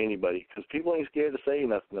to anybody, because people ain't scared to say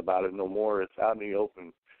nothing about it no more. It's out in the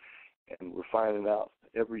open, and we're finding out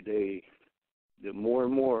every day that more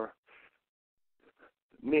and more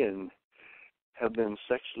men have been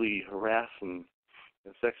sexually harassing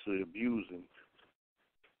and sexually abusing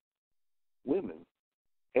women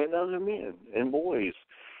and other men and boys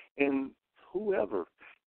and whoever.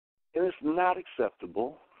 And it's not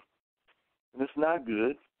acceptable, and it's not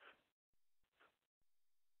good,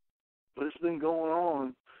 but it's been going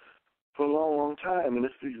on for a long, long time. And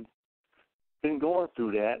if you've been going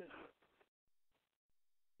through that,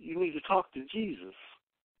 you need to talk to Jesus.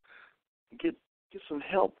 Get some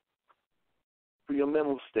help for your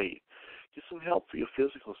mental state. Get some help for your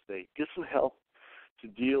physical state. Get some help to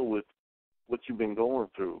deal with what you've been going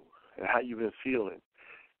through and how you've been feeling.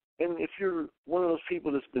 And if you're one of those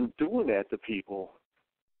people that's been doing that to people,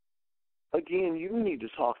 again, you need to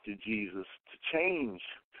talk to Jesus to change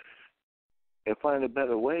and find a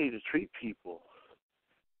better way to treat people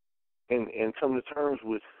and come to terms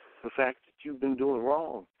with the fact that you've been doing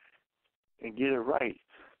wrong and get it right.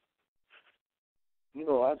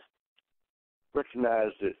 I've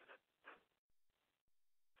recognized that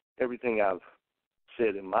everything I've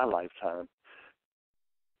said in my lifetime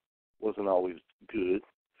wasn't always good.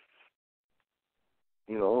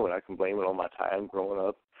 and I can blame it on my time growing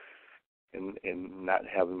up and not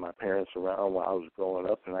having my parents around while I was growing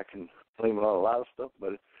up, and I can blame it on a lot of stuff,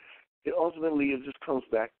 but it ultimately, it just comes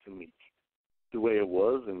back to me, the way it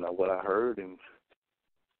was and what I heard, and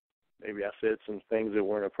maybe I said some things that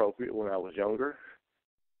weren't appropriate when I was younger.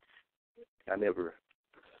 I never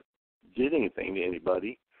did anything to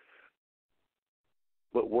anybody,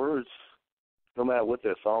 but words, no matter what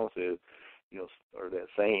that song says, or that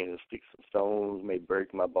saying, sticks and stones may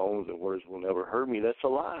break my bones and words will never hurt me, that's a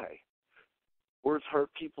lie. Words hurt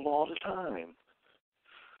people all the time.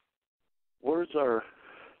 Words are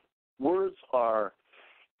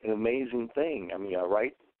an amazing thing. I mean, I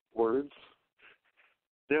write words.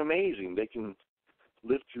 They're amazing. They can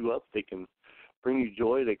lift you up. They can bring you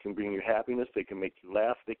joy. They can bring you happiness. They can make you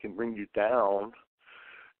laugh. They can bring you down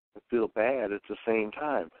and feel bad at the same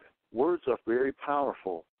time. Words are very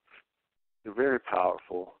powerful. They're very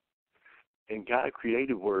powerful. And God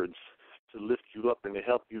created words to lift you up and to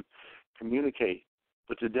help you communicate.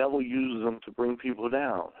 But the devil uses them to bring people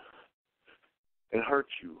down and hurt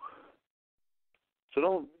you.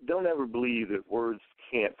 So don't ever believe that words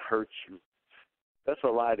can't hurt you. That's a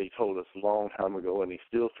lie they told us a long time ago, and they're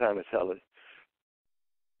still trying to tell it.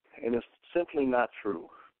 And it's simply not true.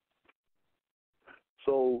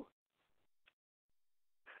 So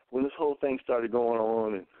when this whole thing started going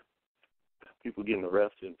on and people getting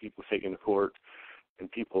arrested and people taken to court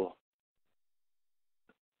and people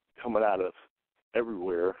coming out of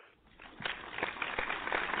everywhere,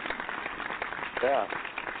 yeah.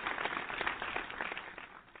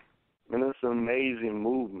 And it's an amazing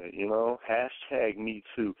movement, Hashtag Me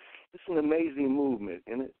Too. It's an amazing movement,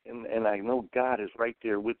 and I know God is right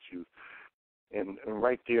there with you, and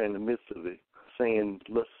right there in the midst of it, saying,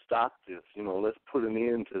 let's stop this, let's put an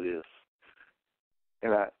end to this.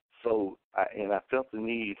 And I felt the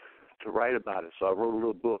need to write about it, so I wrote a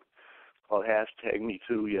little book called Hashtag Me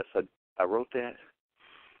Too. Yes, I wrote that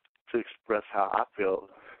to express how I felt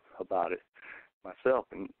about it myself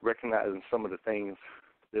and recognizing some of the things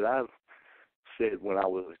that I've said when I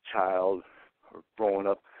was a child or growing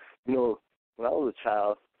up. When I was a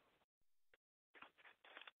child,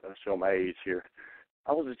 I'll show my age here.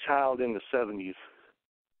 I was a child in the 70s,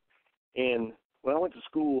 and when I went to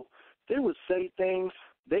school, they would say things,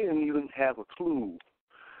 they didn't even have a clue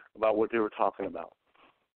about what they were talking about.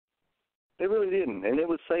 They really didn't, and they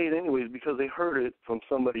would say it anyways because they heard it from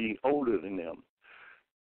somebody older than them.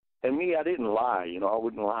 And me, I didn't lie, I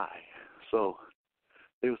wouldn't lie. So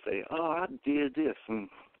they would say, oh, I did this, and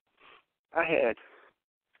I had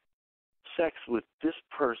sex with this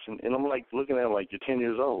person, and I'm like looking at them like, you're 10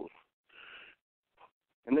 years old.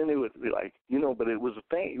 And then they would be like, but it was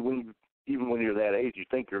a thing. Even when you're that age, you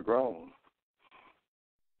think you're grown.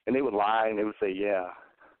 And they would lie, and they would say, yeah.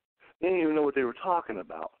 They didn't even know what they were talking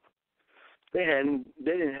about. They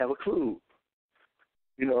didn't have a clue.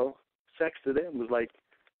 Sex to them was like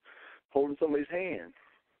holding somebody's hand.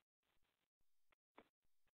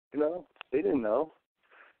 They didn't know.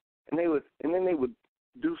 And they would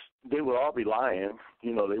all be lying,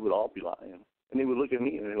 they would all be lying. And they would look at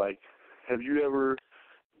me and they're like, have you ever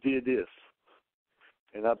did this?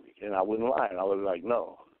 And I wouldn't lie, and I would be like,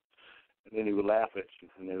 no. And then he would laugh at you,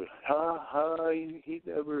 and they would, he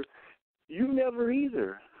never, you never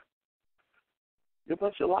either. You're a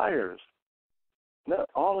bunch of liars. Not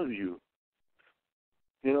all of you.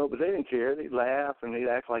 But they didn't care. They'd laugh, and they'd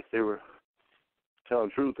act like they were telling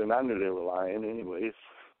the truth, and I knew they were lying anyways.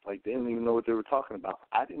 Like they didn't even know what they were talking about.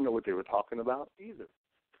 I didn't know what they were talking about either.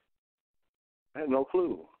 I had no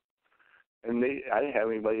clue. And I didn't have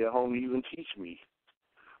anybody at home to even teach me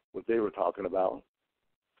what they were talking about.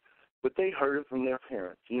 But they heard it from their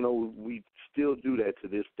parents. We still do that to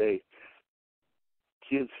this day.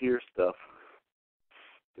 Kids hear stuff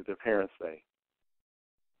that their parents say.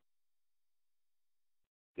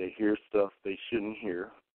 They hear stuff they shouldn't hear,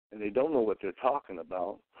 and they don't know what they're talking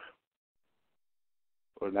about.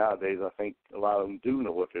 Or nowadays, I think a lot of them do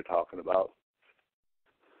know what they're talking about,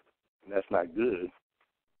 and that's not good.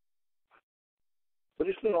 But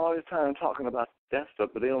they spend all their time talking about that stuff,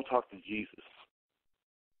 but they don't talk to Jesus.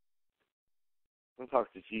 They don't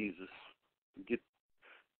talk to Jesus. Get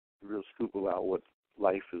the real scoop about what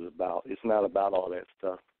life is about. It's not about all that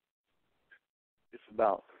stuff. It's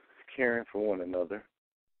about caring for one another.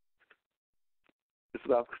 It's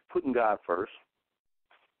about putting God first.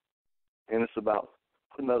 And it's about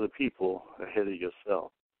putting other people ahead of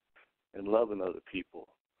yourself and loving other people.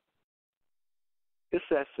 It's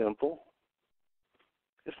that simple.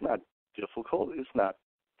 It's not difficult. It's not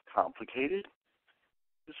complicated.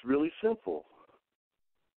 It's really simple.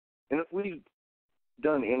 And if we've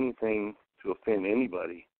done anything to offend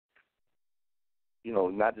anybody. You know,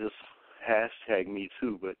 not just hashtag me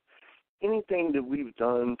too, but anything that we've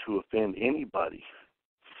done to offend anybody.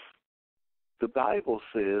 The Bible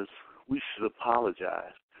says we should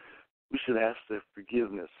apologize. We should ask their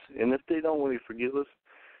forgiveness. And if they don't really forgive us,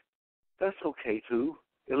 that's okay too.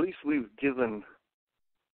 At least we've given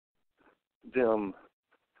them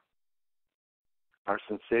our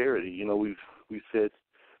sincerity. You know, we've said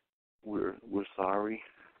we're sorry,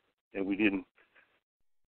 and we didn't.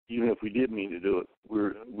 Even if we did mean to do it,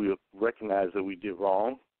 we recognize that we did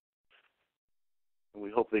wrong, and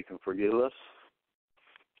we hope they can forgive us.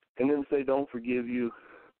 And then if they don't forgive you,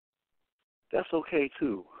 that's okay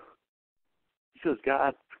too, because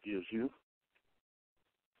God forgives you,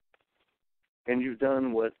 and you've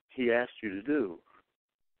done what He asked you to do.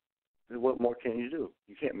 And what more can you do?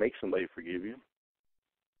 You can't make somebody forgive you.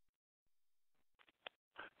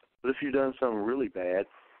 But if you've done something really bad,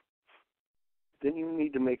 then you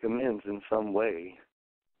need to make amends in some way.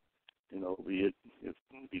 You know, be it if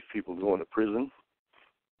these people go into prison,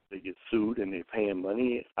 they get sued and they're paying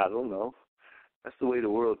money. I don't know. That's the way the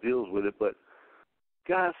world deals with it. But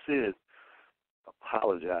God said,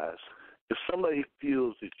 apologize. If somebody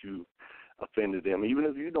feels that you offended them, even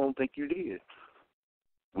if you don't think you did,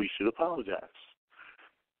 we should apologize.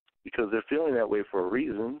 Because they're feeling that way for a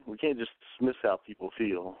reason. We can't just dismiss how people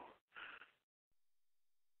feel.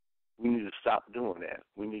 We need to stop doing that.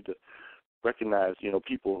 We need to recognize, you know,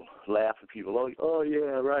 people laugh at people. Oh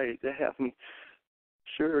yeah, right, that happened.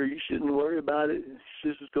 Sure, you shouldn't worry about it. You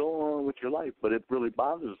should just go on with your life. But it really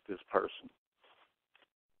bothers this person.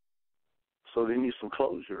 So they need some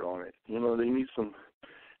closure on it. You know, they need some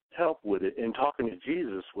help with it. And talking to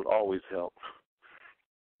Jesus would always help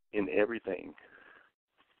in everything.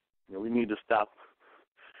 You know, we need to stop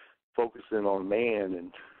focusing on man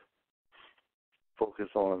and focus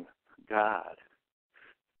on God.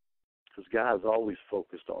 Because God's always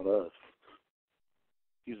focused on us.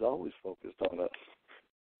 He's always focused on us.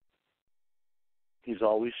 He's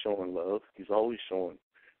always showing love. He's always showing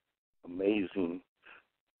amazing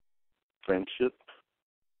friendship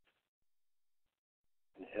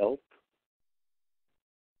and help.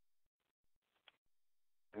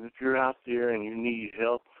 And if you're out there and you need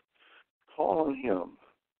help, call on Him.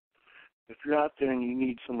 If you're out there and you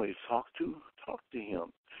need somebody to talk to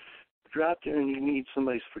Him. If you're out there and you need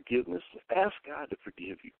somebody's forgiveness, ask God to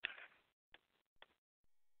forgive you.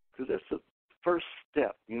 Because that's the first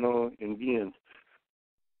step, you know, in being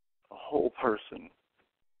a whole person,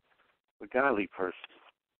 a godly person,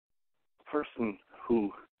 a person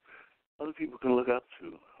who other people can look up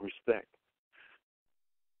to, respect.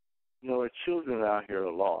 You know, our children out here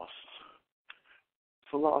are lost.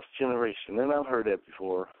 It's a lost generation, and I've heard that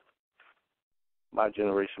before. My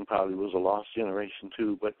generation probably was a lost generation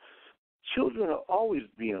too, but children are always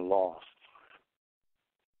being lost.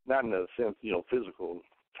 Not in a sense, you know, physical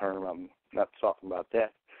term. I'm not talking about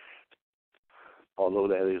that, although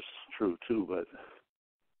that is true too, but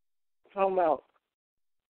I'm talking about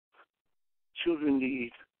children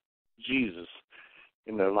need Jesus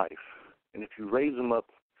in their life. And if you raise them up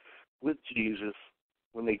with Jesus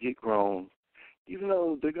when they get grown, even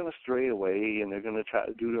though they're going to stray away and they're going to try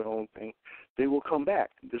to do their own thing, they will come back.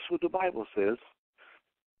 This is what the Bible says.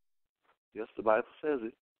 Yes, the Bible says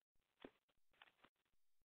it.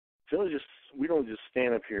 So we don't just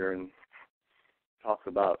stand up here and talk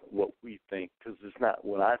about what we think, because it's not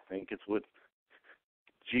what I think. It's what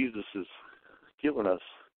Jesus has given us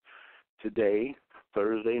today,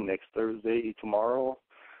 Thursday, next Thursday, tomorrow,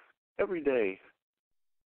 every day.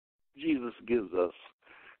 Jesus gives us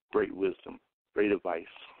great wisdom, great advice,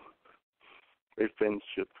 great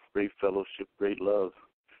friendship, great fellowship, great love.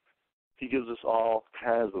 He gives us all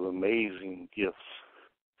kinds of amazing gifts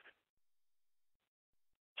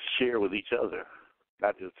to share with each other,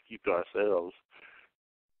 not just to keep to ourselves.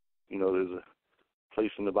 You know, there's a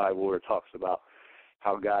place in the Bible where it talks about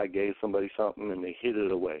how God gave somebody something and they hid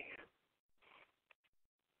it away.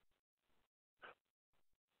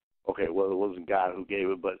 Okay, well, it wasn't God who gave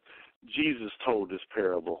it, but Jesus told this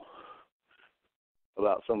parable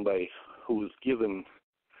about somebody who was given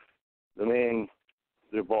the man,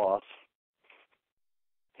 their boss.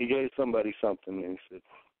 He gave somebody something and he said,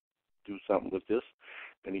 do something with this.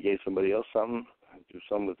 Then he gave somebody else something, do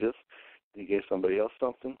something with this. Then he gave somebody else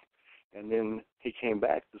something. And then he came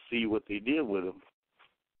back to see what they did with him.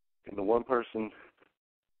 And the one person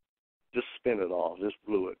just spent it all, just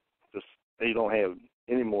blew it. Just, they don't have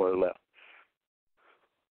any more left.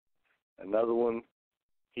 Another one,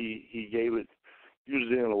 he gave it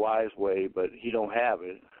usually in a wise way, but he don't have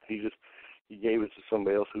it. He gave it to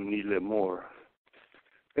somebody else who needed it more.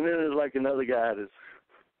 And then there's like another guy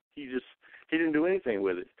he didn't do anything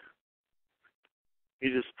with it. He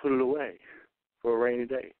just put it away for a rainy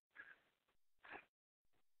day.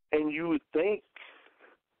 And you would think,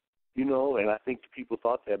 and I think people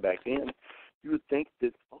thought that back then, you would think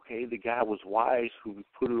that, okay, the guy was wise who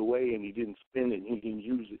put it away and he didn't spend it and he didn't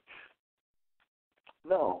use it.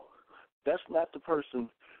 No, that's not the person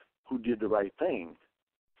who did the right thing.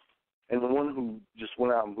 And the one who just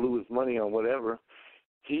went out and blew his money on whatever,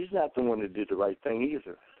 he's not the one that did the right thing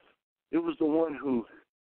either. It was the one who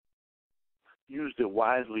used it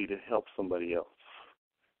wisely to help somebody else.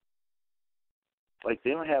 Like,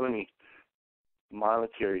 they don't have any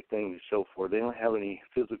monetary thing to show for it. They don't have any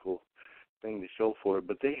physical thing to show for it,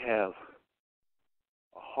 but they have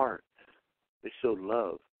a heart. They show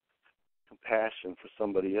love, compassion for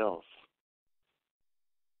somebody else.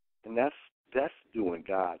 And that's doing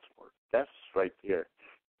God's work. That's right there.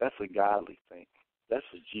 That's a godly thing. That's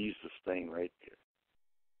a Jesus thing right there.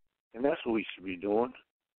 And that's what we should be doing.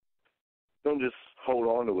 Don't just hold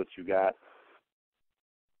on to what you got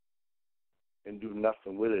and do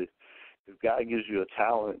nothing with it. If God gives you a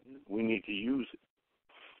talent, we need to use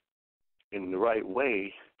it in the right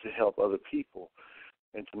way to help other people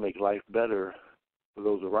and to make life better for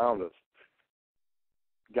those around us.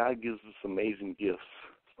 God gives us amazing gifts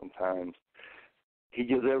sometimes. He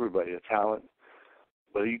gives everybody a talent,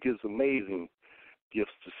 but he gives amazing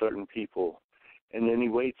gifts to certain people. And then he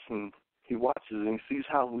waits and he watches and he sees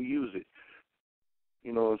how we use it.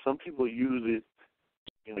 And some people use it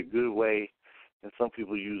in a good way, and some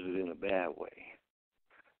people use it in a bad way.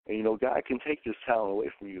 And, God can take this talent away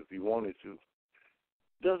from you if he wanted to.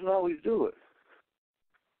 He doesn't always do it.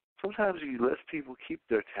 Sometimes he lets people keep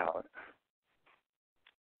their talent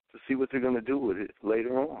to see what they're going to do with it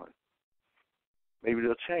later on. Maybe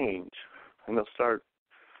they'll change, and they'll start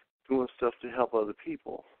doing stuff to help other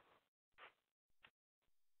people.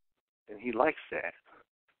 And he likes that.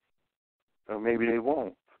 Or maybe they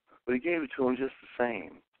won't. But he gave it to them just the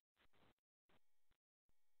same.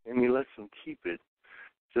 And he lets them keep it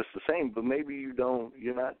just the same. But maybe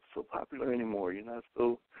you're not so popular anymore.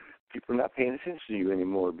 People are not paying attention to you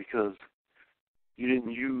anymore because you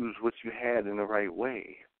didn't use what you had in the right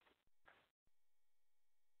way.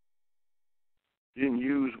 You didn't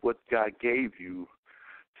use what God gave you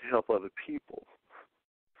to help other people.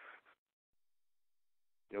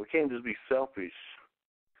 We can't just be selfish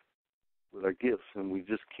with our gifts, and we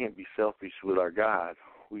just can't be selfish with our God.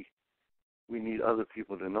 We need other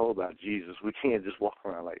people to know about Jesus. We can't just walk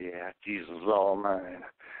around like, yeah, Jesus is all mine.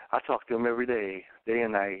 I talk to him every day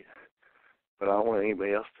and night, but I don't want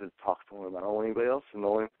anybody else to talk to him. I don't want anybody else to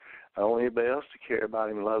know him. I don't want anybody else to care about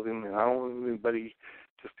him, love him, and I don't want anybody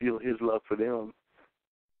to feel his love for them.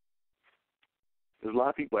 There's a lot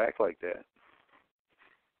of people act like that.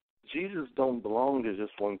 Jesus don't belong to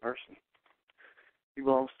just one person. He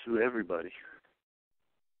belongs to everybody.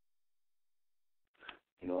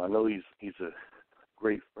 I know he's a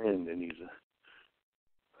great friend, and he's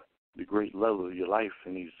the great love of your life,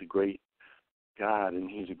 and he's the great God, and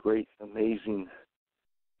he's a great, amazing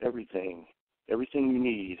everything. Everything you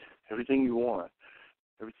need, everything you want,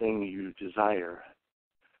 everything you desire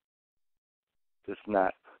that's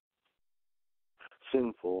not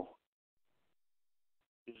sinful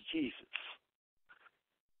is Jesus.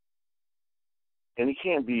 And he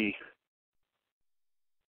can't be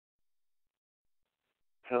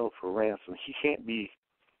held for ransom. He can't be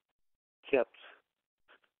kept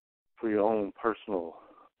for your own personal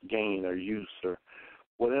gain or use or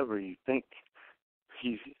whatever you think.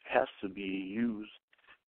 He has to be used.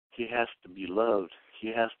 He has to be loved. He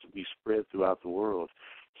has to be spread throughout the world.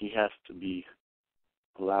 He has to be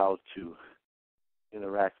allowed to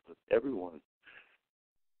interact with everyone.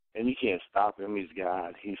 And you can't stop him. He's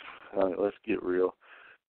God. Let's get real.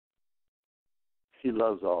 He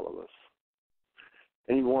loves all of us.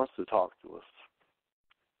 And he wants to talk to us.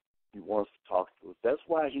 He wants to talk to us. That's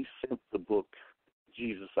why he sent the book,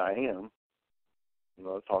 Jesus I Am.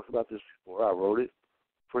 I've talked about this before. I wrote it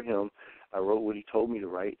for him. I wrote what he told me to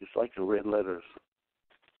write. It's like a red letters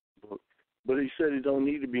book. But he said it don't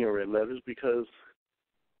need to be in red letters because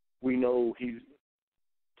we know he's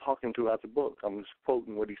talking throughout the book. I'm just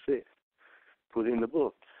quoting what he said. Put in the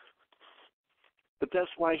book. But that's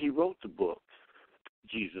why he wrote the book,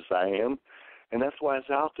 Jesus I Am. And that's why it's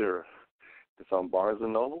out there. It's on Barnes &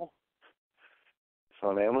 Noble. It's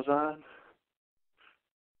on Amazon.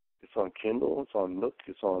 It's on Kindle. It's on Nook.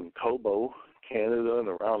 It's on Kobo, Canada, and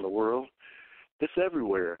around the world. It's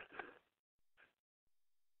everywhere.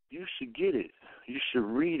 You should get it. You should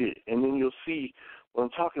read it, and then you'll see what I'm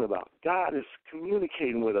talking about. God is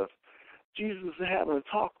communicating with us Jesus is having a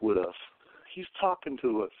talk with us. He's talking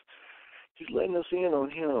to us. He's letting us in on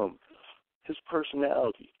him, his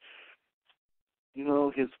personality. You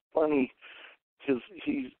know, his funny, his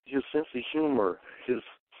sense of humor, his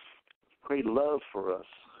great love for us,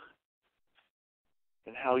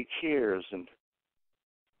 and how he cares, and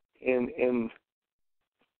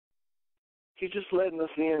he's just letting us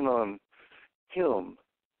in on him,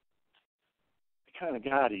 the kind of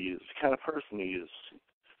God he is, the kind of person he is,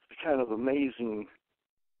 the kind of amazing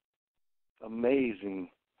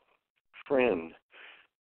friend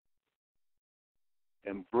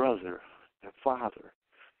and brother and father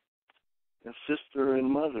and sister and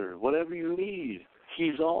mother, whatever you need.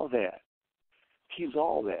 He's all that. He's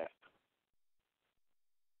all that.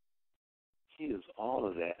 He is all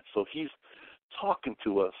of that. So he's talking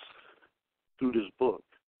to us through this book.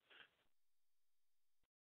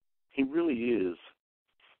 He really is.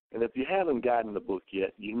 And if you haven't gotten the book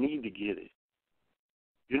yet, you need to get it.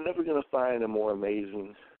 You're never going to find a more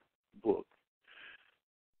amazing book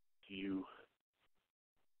to you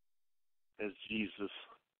as Jesus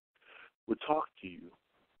would talk to you.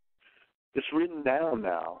 It's written down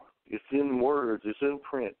now. It's in words. It's in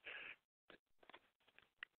print.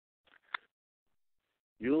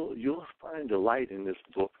 You'll find delight in this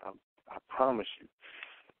book. I promise you.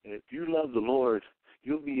 And if you love the Lord,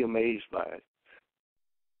 you'll be amazed by it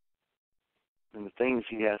and the things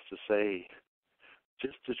he has to say,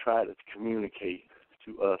 just to try to communicate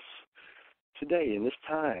to us today in this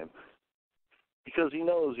time, because he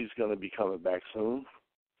knows he's going to be coming back soon,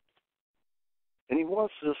 and he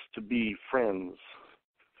wants us to be friends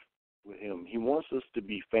with him. He wants us to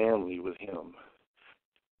be family with him,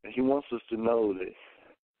 and he wants us to know that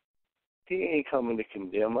he ain't coming to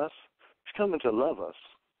condemn us. He's coming to love us.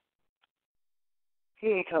 He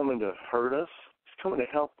ain't coming to hurt us. He's coming to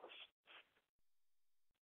help us.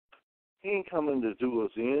 He ain't coming to do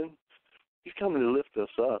us in. He's coming to lift us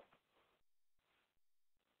up.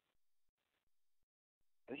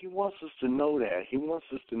 And he wants us to know that. He wants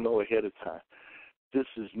us to know ahead of time. This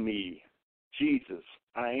is me, Jesus.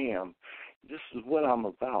 I am. This is what I'm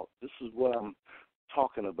about. This is what I'm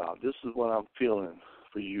talking about. This is what I'm feeling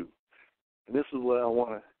for you. And this is what I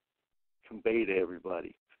want to convey to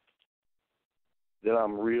everybody. That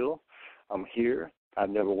I'm real. I'm here. I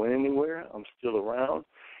never went anywhere. I'm still around.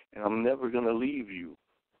 And I'm never going to leave you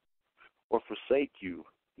or forsake you.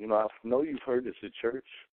 You know, I know you've heard this at church.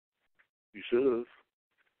 You should have.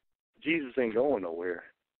 Jesus ain't going nowhere.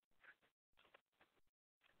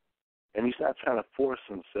 And he's not trying to force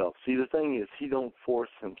himself. See, the thing is, he don't force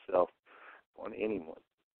himself on anyone.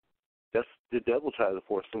 That's the devil tries to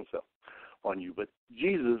force himself on you. But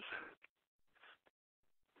Jesus,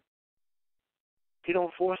 he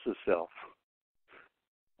don't force himself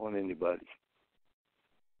on anybody.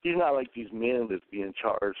 He's not like these men that's being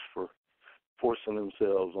charged for forcing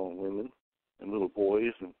themselves on women and little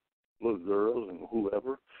boys and little girls and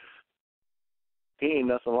whoever. He ain't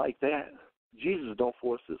nothing like that. Jesus don't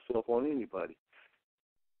force himself on anybody.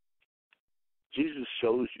 Jesus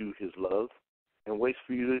shows you his love and waits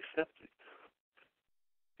for you to accept it.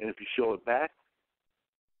 And if you show it back,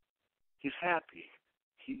 he's happy.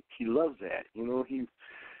 He loves that. You know, he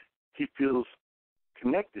feels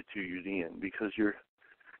connected to you then because you're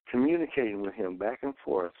communicating with him back and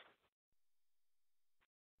forth.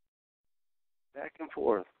 Back and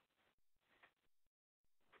forth.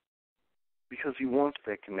 Because he wants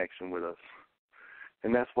that connection with us.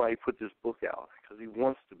 And that's why he put this book out, because he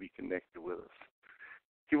wants to be connected with us.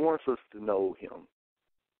 He wants us to know him.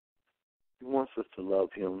 He wants us to love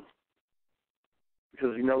him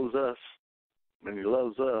because he knows us and he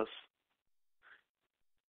loves us.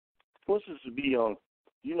 He wants us to be on,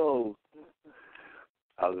 you know,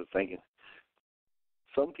 I was thinking,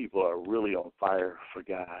 some people are really on fire for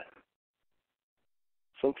God.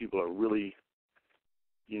 Some people are really,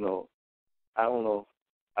 you know, I don't know,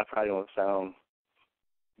 I probably don't sound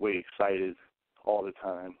way excited all the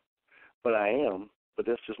time, but I am, but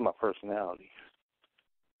that's just my personality.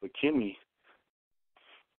 But Kimmy,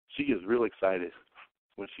 she is real excited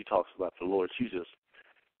when she talks about the Lord. She's just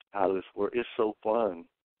out of this world. It's so fun.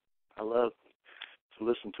 I love to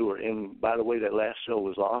listen to her. And by the way, that last show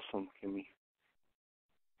was awesome, Kimmy.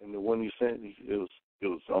 And the one you sent me, it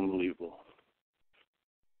was unbelievable.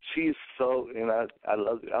 She's so, and I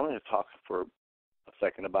love it. I'm going to talk for a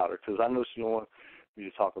second about her because I know she don't want me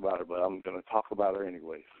to talk about her, but I'm going to talk about her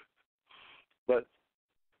anyways. But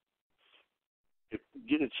if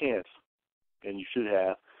you get a chance, and you should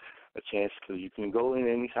have a chance because you can go in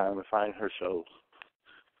any time and find her shows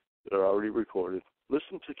that are already recorded.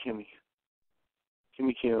 Listen to Kimmy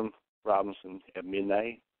Kim Robinson at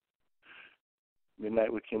midnight.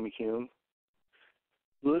 Midnight with Kimmy Kim.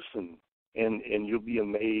 Listen, and you'll be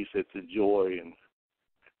amazed at the joy and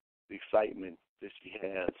the excitement that she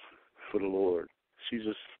has for the Lord. She's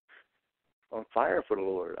just on fire for the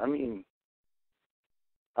Lord. I mean,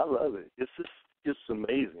 I love it. It's just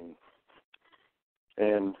amazing.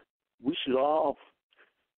 And we should all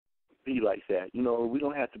be like that. You know, we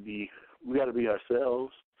don't have to be, we got to be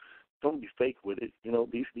ourselves. Don't be fake with it. You know,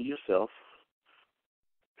 be yourself.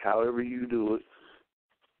 However you do it.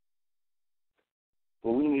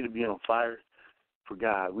 But we need to be on fire for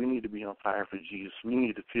God. We need to be on fire for Jesus. We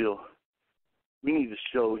need to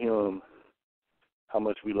show him how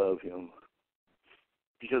much we love him,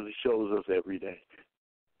 because he shows us every day.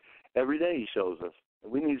 Every day he shows us.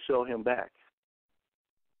 And we need to show him back.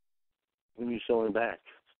 We need to show him back.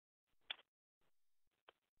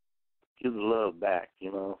 Give the love back,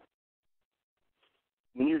 you know.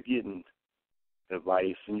 When you're getting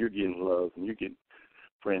advice and you're getting love and you're getting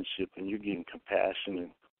friendship and you're getting compassion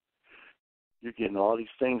and you're getting all these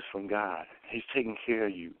things from God, he's taking care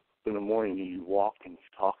of you. In the morning you walk and you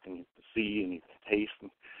talk and you can see and you can taste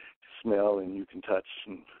and smell and you can touch.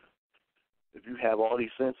 And if you have all these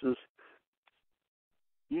senses,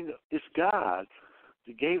 you know, it's God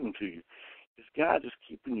that gave them to you. It's God just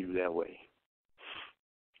keeping you that way.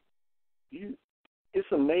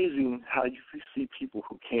 It's amazing how you see people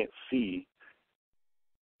who can't see.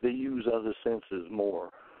 They use other senses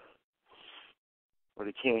more, or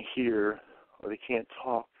they can't hear, or they can't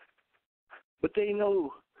talk. But they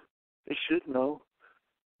know, they should know,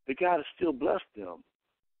 that God has still blessed them.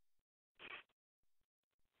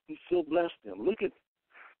 He still blessed them. Look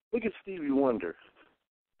at Stevie Wonder.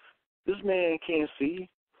 This man can't see.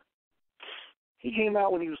 He came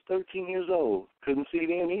out when he was 13 years old. Couldn't see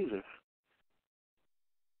then either.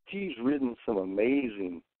 He's written some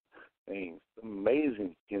amazing things,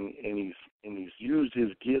 amazing, and he's used his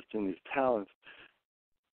gifts and his talents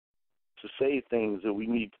to say things that we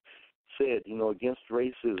need said, you know, against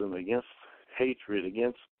racism, against hatred,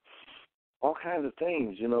 against all kinds of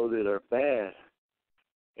things, you know, that are bad.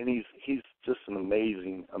 And he's just an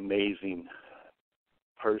amazing, amazing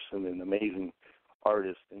person, an amazing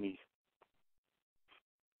artist, and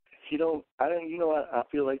I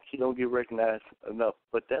feel like he don't get recognized enough,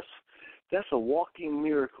 but that's a walking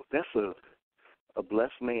miracle. That's a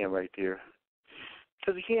blessed man right there,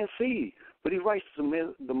 because he can't see, but he writes the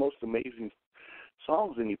most amazing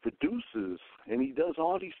songs, and he produces, and he does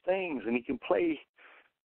all these things, and he can play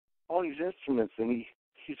all these instruments, and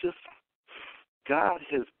he's just, God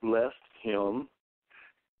has blessed him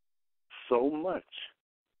so much,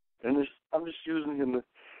 and I'm just using him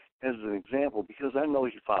as an example because I know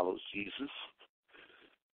he follows Jesus,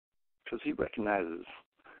 because he recognizes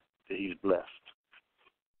that he's blessed.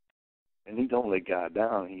 And he don't let God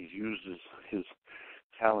down. He's used his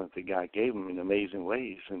talent that God gave him in amazing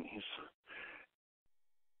ways. And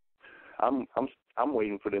I'm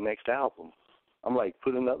waiting for the next album. I'm like,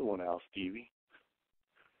 put another one out, Stevie,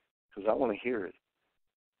 because I want to hear it.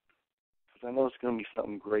 Because I know it's going to be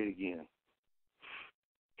something great again.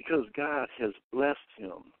 Because God has blessed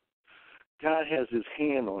him. God has his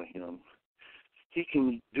hand on him. He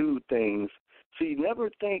can do things. See, never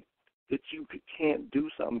think that you can't do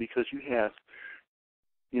something because you have,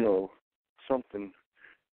 you know, something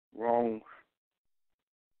wrong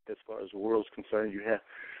as far as the world's concerned. You have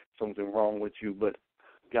something wrong with you, but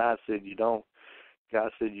God said you don't. God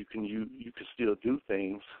said you can still do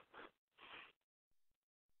things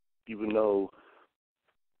even though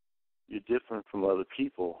you're different from other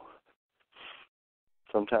people.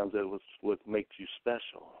 Sometimes that was what makes you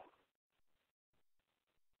special.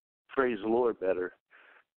 Praise the Lord better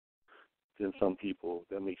than some people.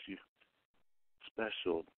 That makes you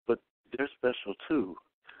special. But they're special too.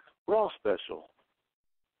 We're all special.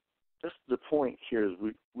 That's the point here, is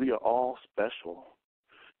we are all special.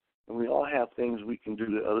 And we all have things we can do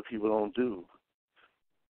that other people don't do.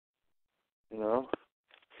 You know?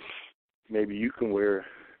 Maybe you can wear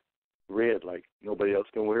red like nobody else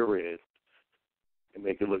can wear red and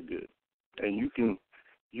make it look good. And you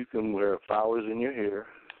can wear flowers in your hair,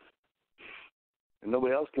 and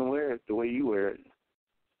nobody else can wear it the way you wear it.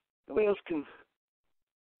 Nobody else can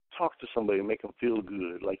talk to somebody and make them feel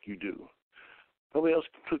good like you do. Nobody else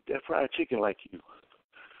can cook that fried chicken like you.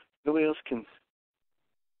 Nobody else can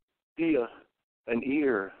be an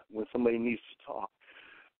ear when somebody needs to talk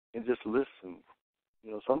and just listen.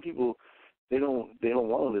 You know, some people, they don't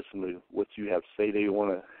want to listen to what you have to say. They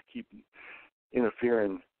want to keep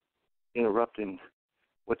interrupting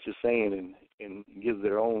what you're saying and give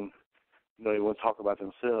their own, you know, they want to talk about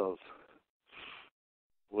themselves.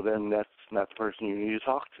 Well, then that's not the person you need to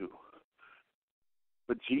talk to.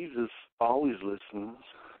 But Jesus always listens.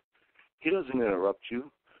 He doesn't interrupt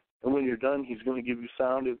you. And when you're done, he's going to give you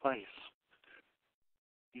sound advice.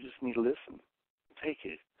 You just need to listen. Take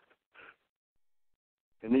it.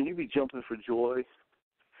 And then you be jumping for joy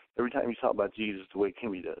every time you talk about Jesus the way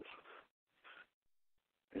Kimmy does.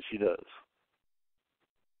 And she does.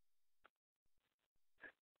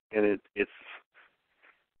 And it's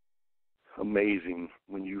amazing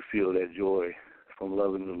when you feel that joy from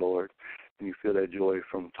loving the Lord, and you feel that joy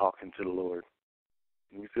from talking to the Lord,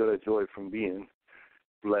 and you feel that joy from being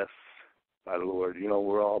blessed by the Lord. You know,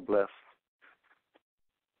 we're all blessed.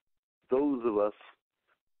 Those of us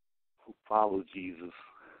who follow Jesus,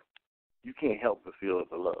 you can't help but feel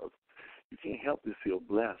the love. You can't help but feel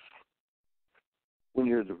blessed when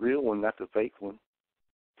you're the real one, not the fake one.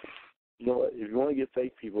 You know what? If you want to get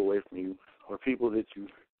fake people away from you, or people that you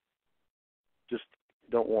just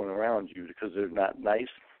don't want around you because they're not nice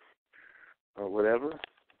or whatever,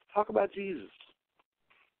 talk about Jesus.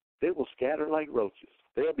 They will scatter like roaches.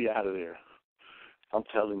 They'll be out of there. I'm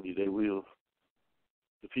telling you, they will.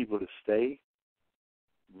 The people that stay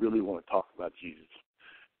really want to talk about Jesus.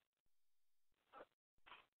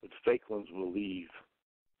 But the fake ones will leave.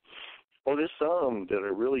 Or there's some that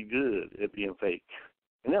are really good at being fake,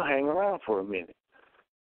 and they'll hang around for a minute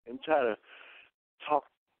and try to talk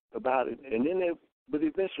about it, and then but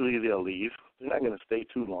eventually they'll leave. They're not going to stay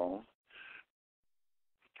too long.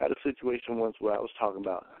 I had a situation once where I was talking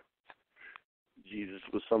about Jesus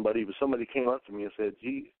with somebody, but somebody came up to me and said,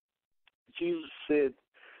 Jesus said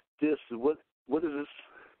this, what is this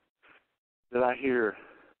that I hear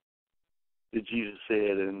that Jesus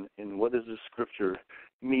said, and what does this scripture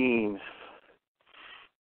mean?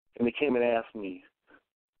 And they came and asked me,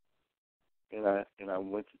 and I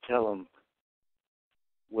went to tell them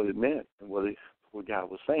what it meant and what God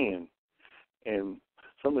was saying. And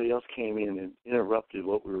somebody else came in and interrupted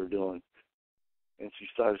what we were doing, and she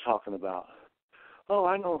started talking about, oh,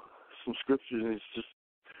 I know some scriptures, and it's just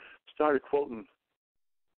started quoting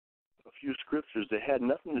a few scriptures that had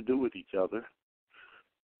nothing to do with each other.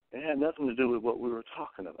 It had nothing to do with what we were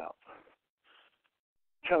talking about.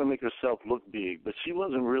 Trying to make herself look big, but she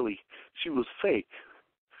wasn't really, she was fake.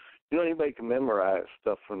 You know, anybody can memorize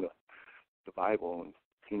stuff from the Bible, and,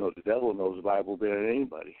 you know, the devil knows the Bible better than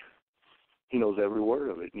anybody. He knows every word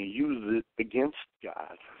of it, and he uses it against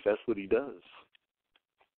God. That's what he does.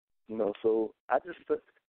 You know, so I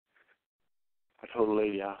told the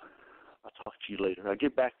lady, I'll talk to you later. I'll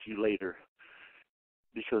get back to you later,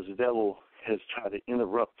 because the devil has tried to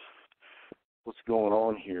interrupt what's going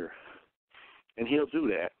on here. And he'll do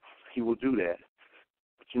that. He will do that.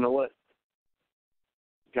 But you know what?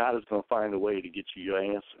 God is going to find a way to get you your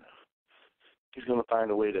answer. He's going to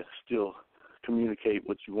find a way to still communicate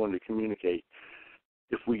what you wanted to communicate.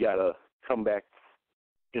 If we got to come back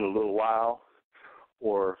in a little while,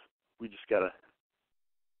 or we just got to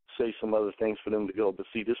say some other things for them to go. But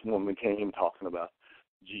see, this woman came talking about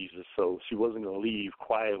Jesus, so she wasn't going to leave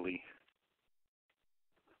quietly.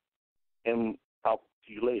 And I'll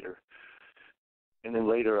see you later. And then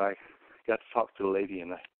later I got to talk to the lady,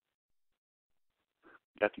 and I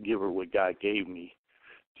got to give her what God gave me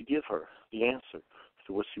to give her, the answer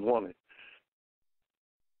to what she wanted.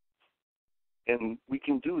 And we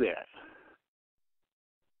can do that.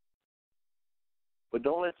 But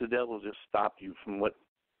don't let the devil just stop you from what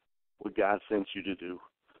God sent you to do.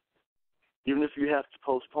 Even if you have to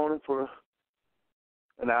postpone it for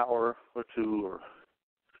an hour or two or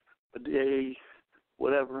a day,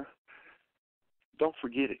 whatever, don't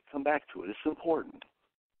forget it. Come back to it. It's important.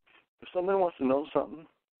 If somebody wants to know something,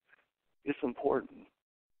 it's important.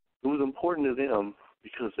 It was important to them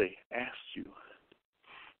because they asked you.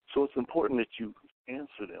 So it's important that you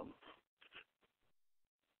answer them.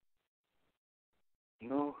 You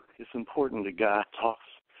know, it's important that God talks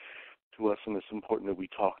to us, and it's important that we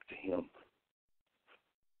talk to him.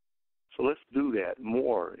 So let's do that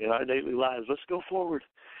more in our daily lives. Let's go forward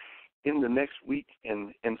in the next week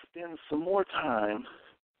and spend some more time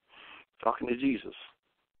talking to Jesus.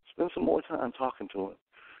 Spend some more time talking to him.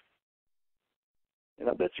 And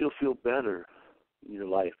I bet you'll feel better in your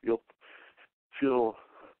life. You'll feel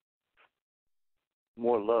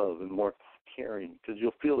more love and more caring, because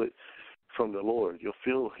you'll feel it from the Lord. You'll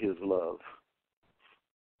feel his love.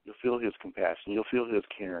 You'll feel his compassion. You'll feel his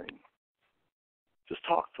caring. Just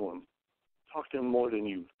talk to him. Talk to him more than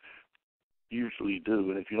you usually do.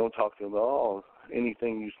 And if you don't talk to him at all,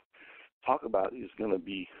 anything you talk about is going to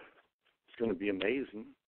be amazing.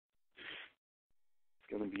 It's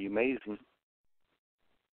going to be amazing.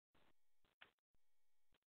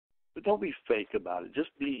 But don't be fake about it.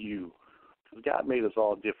 Just be you. Because God made us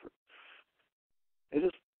all different. And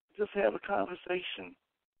just have a conversation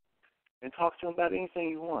and talk to him about anything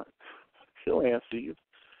you want. He'll answer you.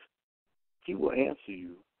 He will answer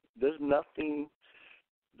you. There's nothing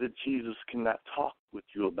that Jesus cannot talk with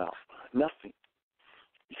you about. Nothing.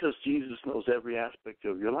 Because Jesus knows every aspect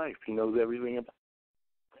of your life. He knows everything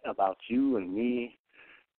about you and me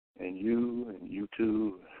and you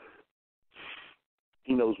too.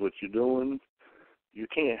 He knows what you're doing. You're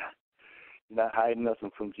not hiding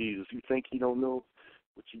nothing from Jesus. You think he don't know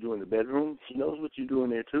what you do in the bedroom? He knows what you do in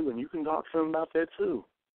there too, and you can talk to him about that too.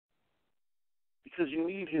 Because you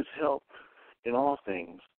need his help in all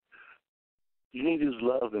things. You need his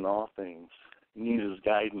love in all things. You need his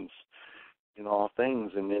guidance in all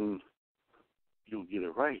things, and then you'll get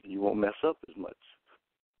it right. You won't mess up as much.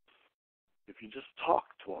 If you just talk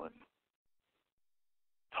to him.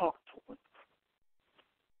 Talk to him.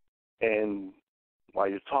 And while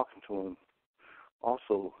you're talking to him,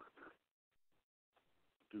 also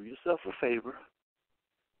do yourself a favor.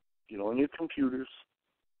 Get on your computers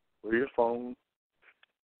or your phone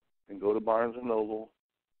and go to Barnes & Noble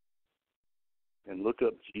and look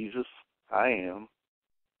up Jesus, I Am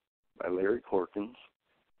by Larry Corkins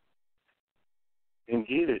and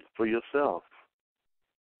get it for yourself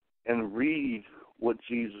and read what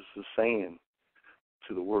Jesus is saying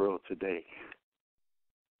to the world today.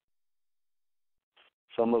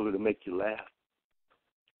 Some of it will make you laugh.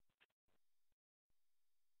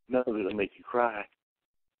 None of it will make you cry.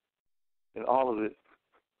 And all of it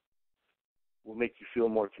will make you feel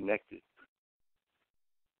more connected,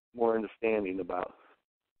 more understanding about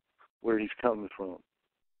where he's coming from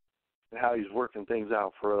and how he's working things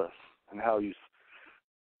out for us and how he's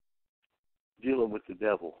dealing with the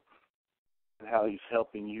devil and how he's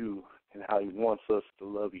helping you and how he wants us to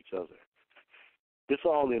love each other. It's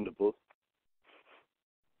all in the book.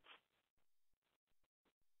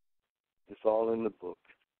 It's all in the book.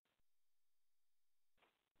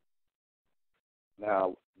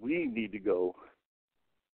 Now, we need to go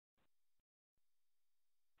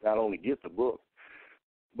not only get the book,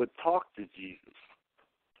 but talk to Jesus.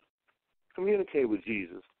 Communicate with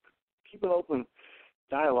Jesus. Keep an open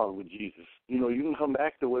dialogue with Jesus. You know, you can come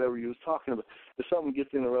back to whatever you was talking about. If something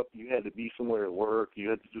gets interrupted, you had to be somewhere at work,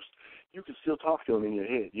 you can still talk to him in your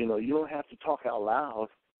head. You know, you don't have to talk out loud.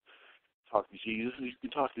 Talk to Jesus. You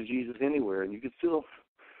can talk to Jesus anywhere, and you can still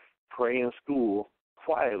pray in school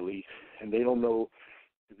quietly, and they don't know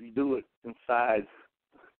if you do it inside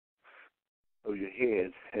of your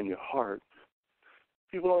head and your heart.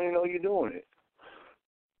 People don't even know you're doing it.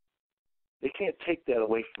 They can't take that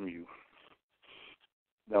away from you.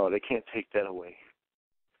 No, they can't take that away.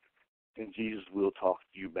 And Jesus will talk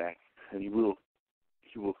to you back, and he will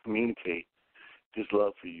communicate his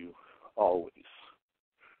love for you always.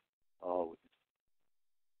 Always.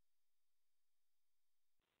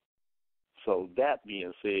 So that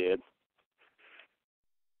being said,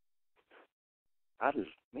 I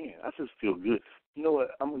just feel good. You know what?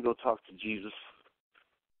 I'm gonna go talk to Jesus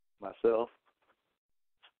myself.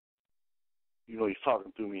 You know he's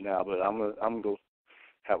talking through me now, but I'm gonna go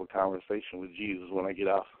have a conversation with Jesus when I get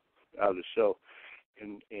out of the show,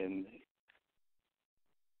 and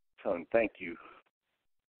tell him thank you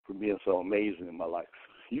for being so amazing in my life.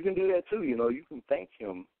 You can do that too. You know, you can thank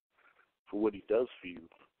him for what he does for you.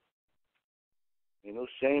 Ain't no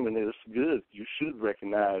shame in it. It's good. You should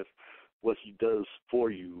recognize what he does for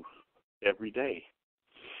you every day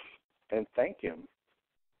and thank him.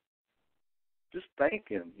 Just thank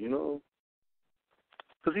him, you know,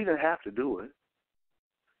 because he didn't have to do it.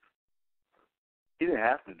 He didn't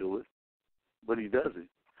have to do it, but he does it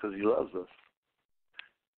because he loves us.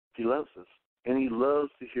 He loves us, and he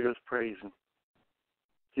loves to hear us praise him.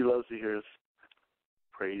 He loves to hear us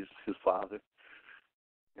praise his Father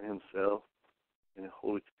and himself and the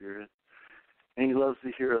Holy Spirit. And he loves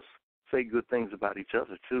to hear us say good things about each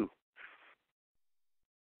other, too.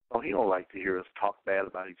 Oh, he don't like to hear us talk bad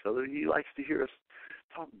about each other. He likes to hear us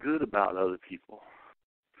talk good about other people.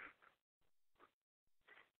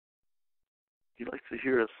 He likes to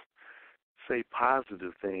hear us say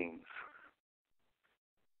positive things.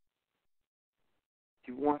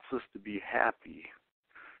 He wants us to be happy.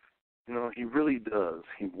 You know, he really does.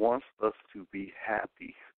 He wants us to be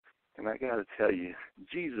happy. And I got to tell you,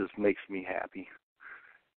 Jesus makes me happy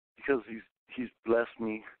because he's blessed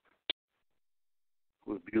me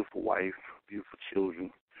with a beautiful wife, beautiful children,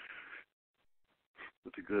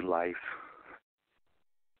 with a good life,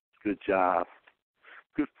 good job,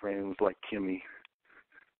 good friends like Kimmy.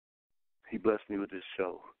 He blessed me with this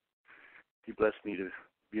show. He blessed me to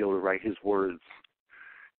be able to write his words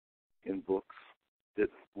in books that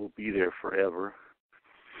will be there forever.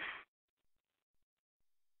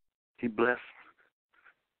 He blessed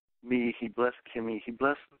me. He blessed Kimmy. He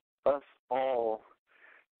blessed us all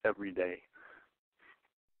every day.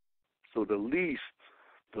 So the least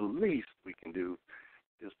we can do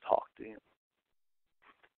is talk to him.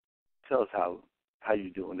 Tell us how you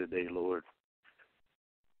doing today, Lord.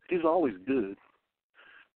 He's always good,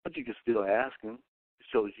 but you can still ask him. It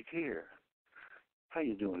shows you care. How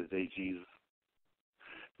you doing today, Jesus?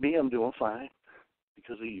 Me, I'm doing fine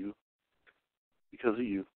because of you. Because of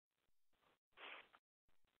you.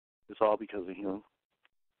 It's all because of him.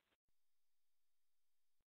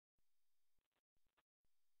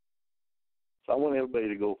 So I want everybody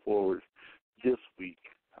to go forward this week.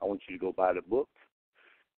 I want you to go buy the book,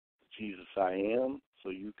 Jesus I Am,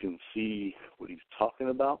 so you can see what he's talking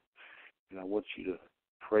about. And I want you to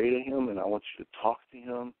pray to him, and I want you to talk to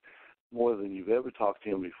him more than you've ever talked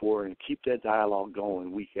to him before, and keep that dialogue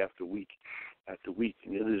going week after week after week,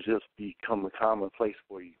 and it'll just become a commonplace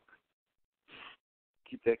for you.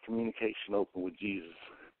 Keep that communication open with Jesus.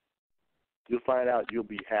 You'll find out you'll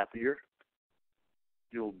be happier.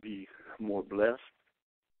 You'll be more blessed.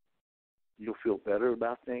 You'll feel better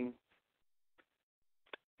about things.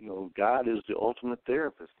 You know, God is the ultimate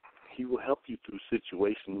therapist. He will help you through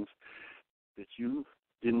situations that you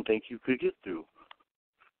didn't think you could get through.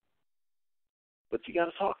 But you got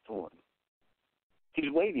to talk to him.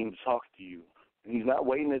 He's waiting to talk to you. And he's not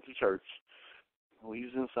waiting at the church. No,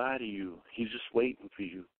 he's inside of you. He's just waiting for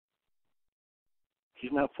you.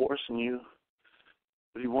 He's not forcing you,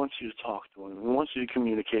 but he wants you to talk to him. He wants you to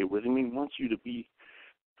communicate with him. He wants you to be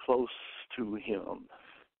close to him.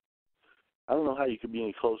 I don't know how you could be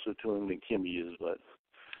any closer to him than Kimmy is, but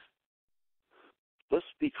let's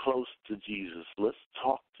be close to Jesus. Let's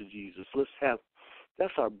talk to Jesus.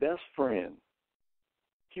 That's our best friend.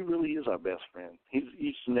 He really is our best friend. He's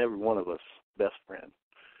each and every one of us best friend.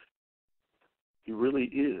 He really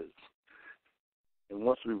is. And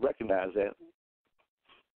once we recognize that,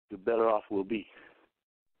 the better off we'll be.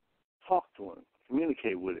 Talk to him.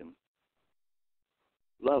 Communicate with him.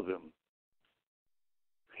 Love him.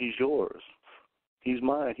 He's yours. He's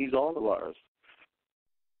mine. He's all of ours.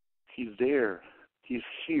 He's there. He's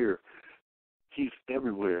here. He's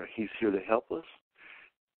everywhere. He's here to help us,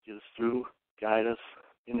 get us through, guide us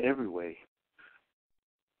in every way.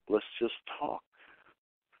 Let's just talk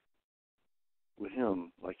with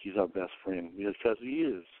him like he's our best friend, because he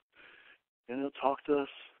is. And he'll talk to us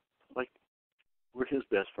like we're his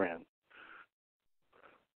best friend,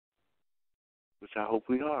 which I hope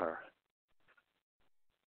we are.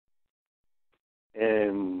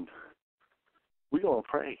 And we're going to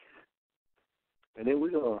pray. And then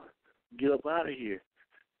we're going to get up out of here,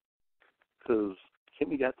 because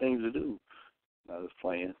Kimmy got things to do. No, just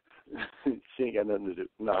playing. She ain't got nothing to do.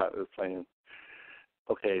 No, just playing.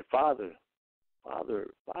 Okay, Father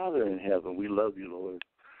in heaven, we love you, Lord.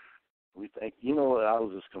 We thank you. You know what? I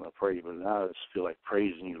was just going to pray, but now I just feel like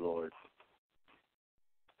praising you, Lord.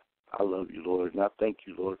 I love you, Lord, and I thank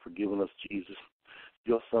you, Lord, for giving us Jesus,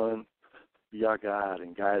 your Son, be our God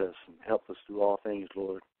and guide us and help us through all things,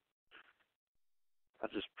 Lord. I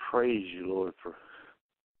just praise you, Lord, for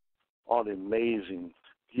all the amazing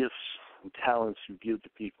gifts and talents you give to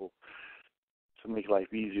people to make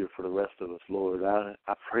life easier for the rest of us, Lord.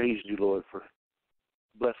 I praise you, Lord, for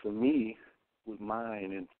blessing me with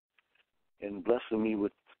mine and blessing me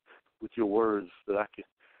with your words that I can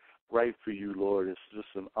write for you, Lord. It's just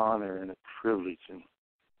an honor and a privilege, and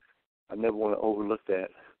I never want to overlook that,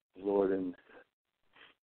 Lord, and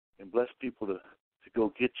bless people to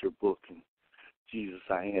go get your book and Jesus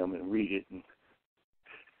I Am and read it and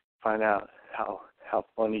find out how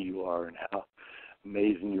funny you are and how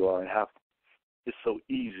amazing you are and how it's so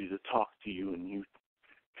easy to talk to you and you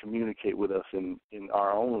communicate with us in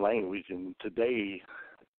our own language in today's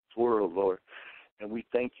world, Lord. And we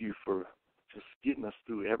thank you for just getting us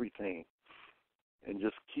through everything and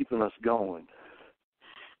just keeping us going.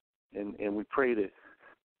 And we pray that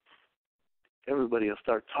everybody will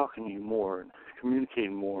start talking to you more and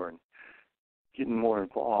communicating more and getting more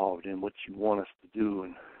involved in what you want us to do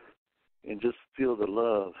and just feel the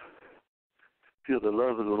love. Feel the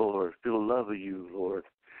love of the Lord. Feel the love of you, Lord.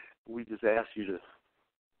 We just ask you to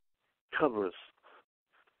cover us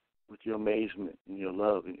with your amazement and your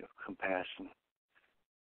love and your compassion.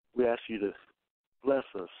 We ask you to bless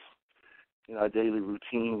us in our daily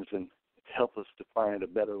routines and help us to find a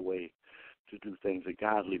better way to do things, a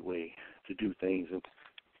godly way to do things.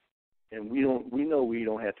 And we know we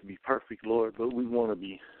don't have to be perfect, Lord, but we want to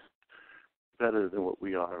be better than what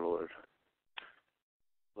we are, Lord.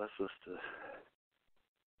 Bless us to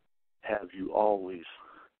have you always.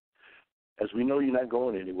 As we know you're not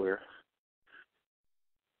going anywhere,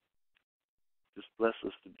 Just bless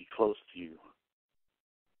us to be close to you.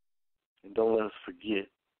 And don't let us forget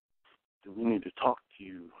that we need to talk to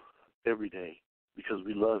you every day because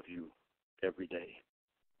we love you every day.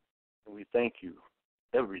 And we thank you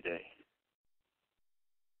every day.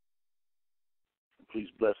 And please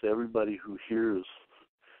bless everybody who hears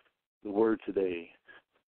the word today,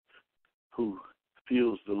 who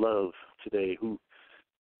feels the love today, who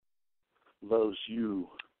loves you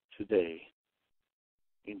today.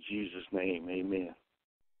 In Jesus' name, amen.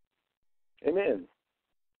 Amen.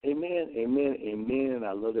 Amen, amen, amen.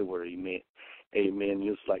 I love that word, amen. Amen.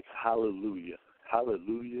 It's like hallelujah,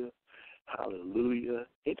 hallelujah, hallelujah.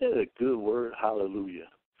 Ain't that a good word, hallelujah?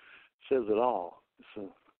 Says it all. It's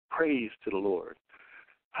a praise to the Lord.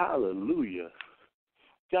 Hallelujah.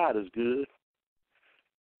 God is good.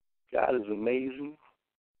 God is amazing.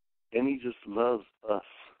 And he just loves us.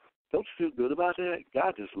 Don't you feel good about that?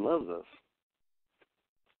 God just loves us.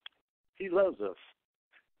 He loves us.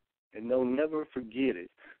 And don't never forget it.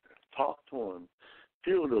 Talk to him.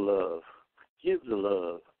 Feel the love. Give the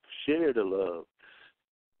love. Share the love.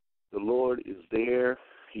 The Lord is there.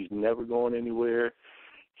 He's never going anywhere.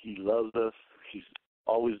 He loves us. He's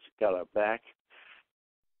always got our back.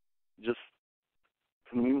 Just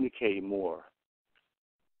communicate more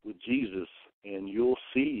with Jesus, and you'll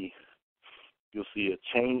see a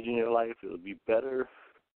change in your life. It'll be better.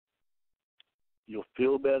 You'll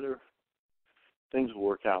feel better. Things will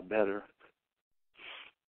work out better.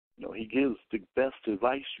 You know, he gives the best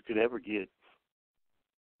advice you could ever get.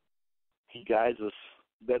 He guides us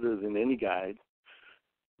better than any guide.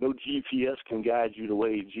 No GPS can guide you the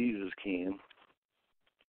way Jesus can.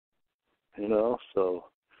 You know, so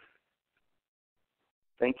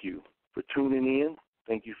thank you for tuning in.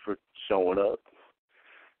 Thank you for showing up.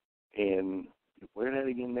 And wear that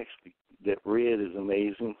again next week. That red is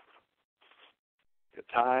amazing. The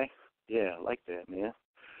tie, yeah, I like that, man.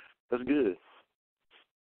 That's good.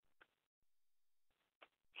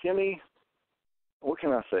 Kimmy, what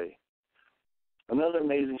can I say? Another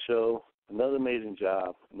amazing show, another amazing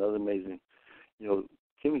job, another amazing,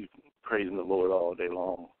 Kimmy's praising the Lord all day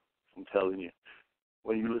long. I'm telling you.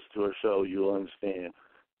 When you listen to her show, you'll understand.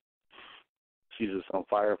 She's just on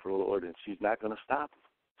fire for the Lord, and she's not going to stop.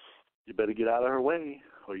 You better get out of her way,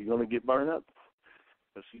 or you're going to get burned up.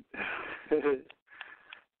 But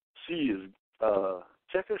she is,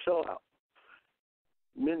 check her show out.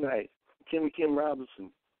 Midnight, Kim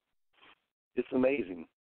Robinson. It's amazing.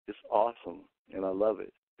 It's awesome, and I love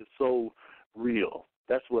it. It's so real.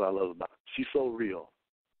 That's what I love about it. She's so real.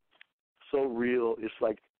 So real. It's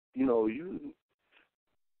like,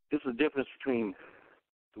 it's a difference between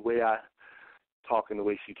the way I talk and the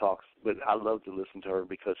way she talks, but I love to listen to her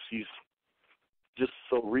because she's just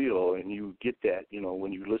so real, and you get that,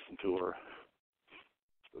 when you listen to her.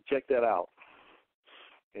 So check that out.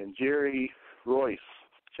 And Jerry Royce,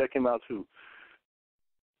 check him out too.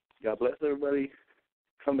 God bless everybody.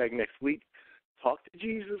 Come back next week. Talk to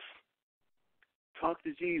Jesus. Talk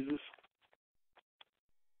to Jesus.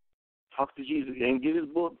 Talk to Jesus. And get his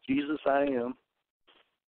book, Jesus I Am,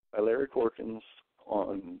 by Larry Corkins,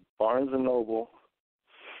 on Barnes & Noble.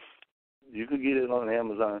 You can get it on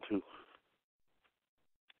Amazon too.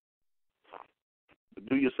 But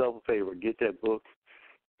do yourself a favor. Get that book,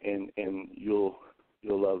 and you'll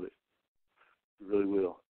love it. You really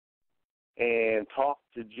will. And talk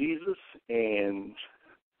to Jesus and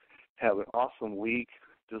have an awesome week.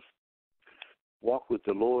 Just walk with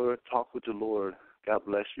the Lord. Talk with the Lord. God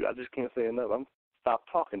bless you. I just can't say enough. I'm stop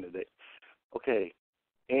talking today. Okay.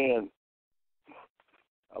 And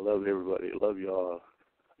I love everybody. I love y'all.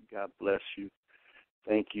 God bless you.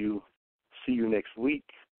 Thank you. See you next week.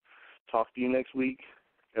 Talk to you next week.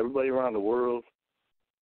 Everybody around the world,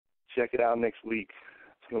 check it out next week.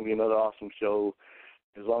 It's going to be another awesome show.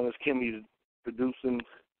 As long as Kimmy's producing,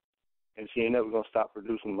 and she ain't never going to stop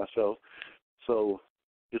producing myself. So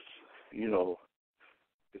it's,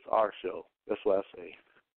 it's our show. That's what I say.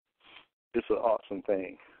 It's an awesome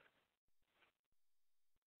thing.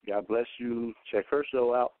 God bless you. Check her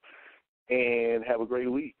show out, and have a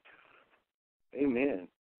great week. Amen.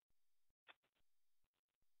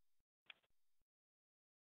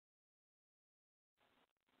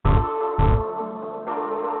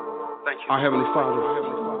 Our Heavenly Father,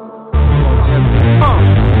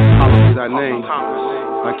 hallowed be thy name.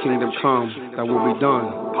 Thy kingdom come, thy will be done,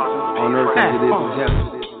 on earth as it is in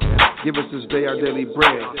heaven. Give us this day our daily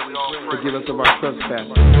bread. Forgive us of our trespasses.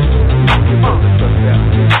 Forgive us of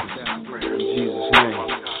trespasses. In Jesus'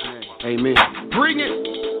 name, amen. Bring it.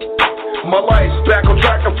 My life's back on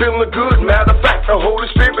track, I'm feeling good. Matter of fact, The Holy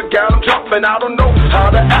Spirit got them jumping, I don't know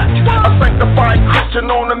how to act. A sanctified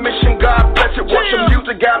Christian on a mission, God bless it. Watch the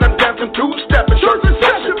music, got them dancing two-stepping, church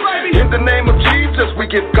session. In the name of Jesus,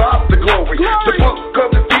 we give God the glory. The book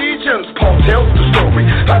of Ephesians, Paul tells the story.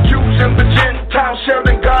 How Jews and the Gentiles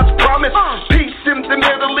sharing God's promise. Peace in the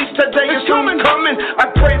Middle East, today is soon coming.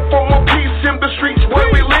 I pray for more peace in the streets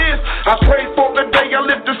where we live. I pray for the day I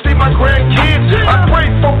live to see my grandkids. I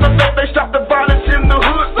pray for the day they stop the violence in the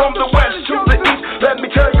hood. From the west to the east, let me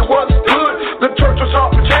tell you what's good. The church was off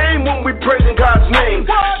the chain when we prayed in God's name.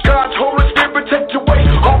 God's Holy Spirit takes away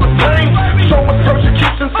all the pain. So much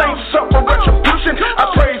persecution, saints suffer retribution. I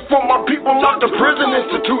pray for my people locked in prison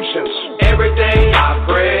institutions. Every day I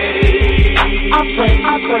pray. I pray,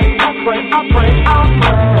 I pray, I pray, I pray, I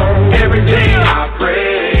pray. Every day I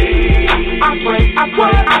pray. I pray, I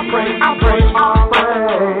pray, I pray, I pray, I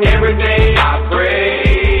pray. Every day I pray.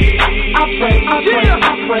 I pray, I pray,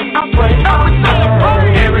 I pray, I pray, I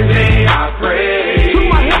pray. Every day I pray. To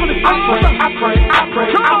my heavenly Father, I pray, I pray,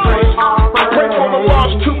 I pray, I pray. Pray for the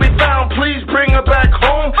lost to be found, please bring her back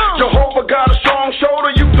home. Jehovah got a strong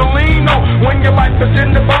shoulder you can lean on. When your life is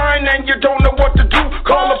in the bind and you don't know what to do,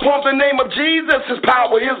 call upon the name of Jesus, his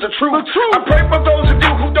power is the truth. I pray for those of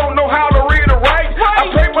you who don't know how to read or write. I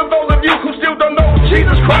pray for those of you who still don't know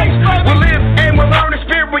Jesus Christ. We live and we learn,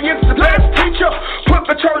 experience the best teacher. Put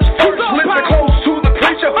the church first, listen close to the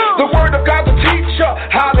preacher. The word of God will teach you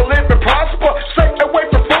how to live and prosper. Stay away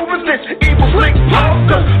from foolishness, evil slick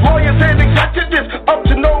monsters, lawyers and executives up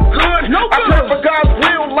to no good. I pray for God's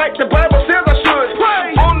will like the Bible says I should.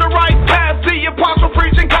 On the right path, the apostle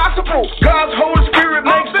preaching gospel. God's Holy Spirit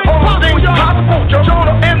makes all things possible.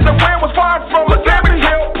 Jonah and the whale was far from a fairy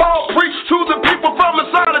tale. Paul preached to the people from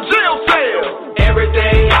inside a jail cell. Every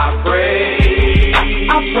day I pray.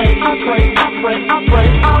 I pray, I pray, I pray, I pray,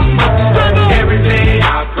 I pray. Every day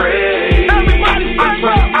I pray. Everybody I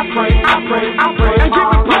pray, I pray, I pray, I pray, and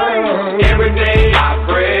give it praise. Every day I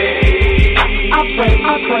pray. I pray,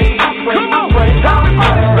 I pray, I pray, I pray, I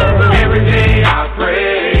pray. Every day I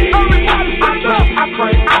pray. Everybody I pray, I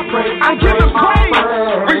pray, I pray, I give it praise.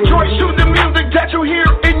 Rejoice to the music that you hear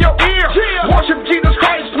in your ear. Worship Jesus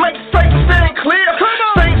Christ, make faith stand clear.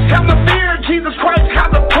 Saints have no fear, Jesus Christ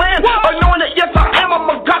has a plan. Anointed, yes I am, I'm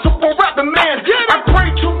a gospel rapping man. I pray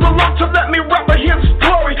to the Lord to let me rap for his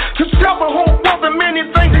glory. To tell the whole world the many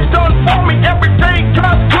things he's done for me. Every day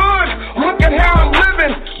God's good, look at how I'm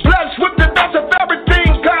living. Blessed with the best of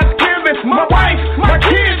everything God's given. My wife, my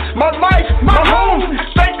kids, my life, my home.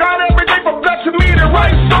 Thank God every day for blessing me to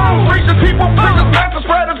write songs. Reach the people, bring the man to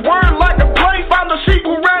spread his word like a plane. Found the sheep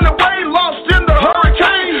who ran away, lost in the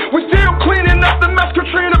hurricane. We still cleaning up the mess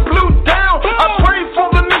Katrina blew down. I pray for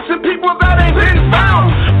the missing people that ain't been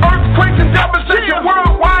found. Earthquakes and devastation,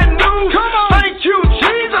 worldwide news. Thank you,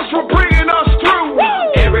 Jesus, for bringing us through.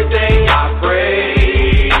 Every day I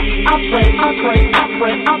pray. I pray, I pray, I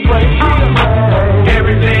pray, I pray, I pray.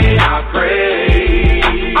 Every day I pray.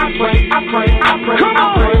 I pray, I pray, I pray, I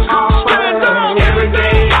pray, I pray. Every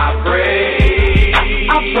day I pray.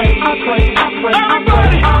 I pray, I pray, I pray, I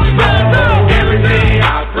pray, I pray. Every day I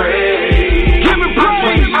pray. Give me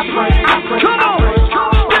praise. I pray, I pray, Come on.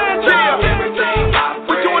 Stand there. Every day I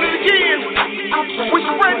pray. We're doing it again. We're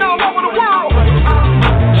spreading all over the world.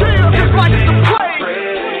 Chill, it's like it's a play.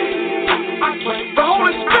 The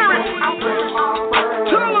Holy Spirit,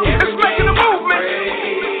 it's making a movement.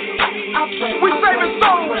 We saving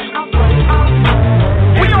souls.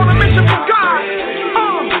 We on a mission from God.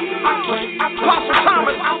 Apostle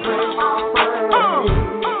Thomas.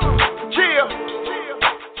 Chill.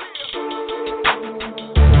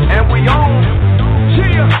 And we on.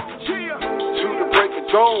 Chill. To the break of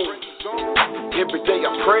dawn. Every day I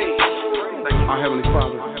pray. Our Heavenly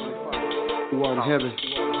Father, who art in heaven,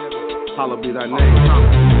 hallowed be thy name.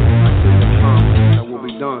 Thy kingdom come, that will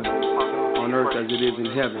be done on earth as it is in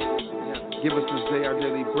heaven. Give us this day our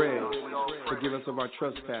daily bread. Forgive us of our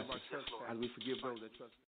trespasses, as we forgive those that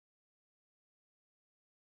trespass.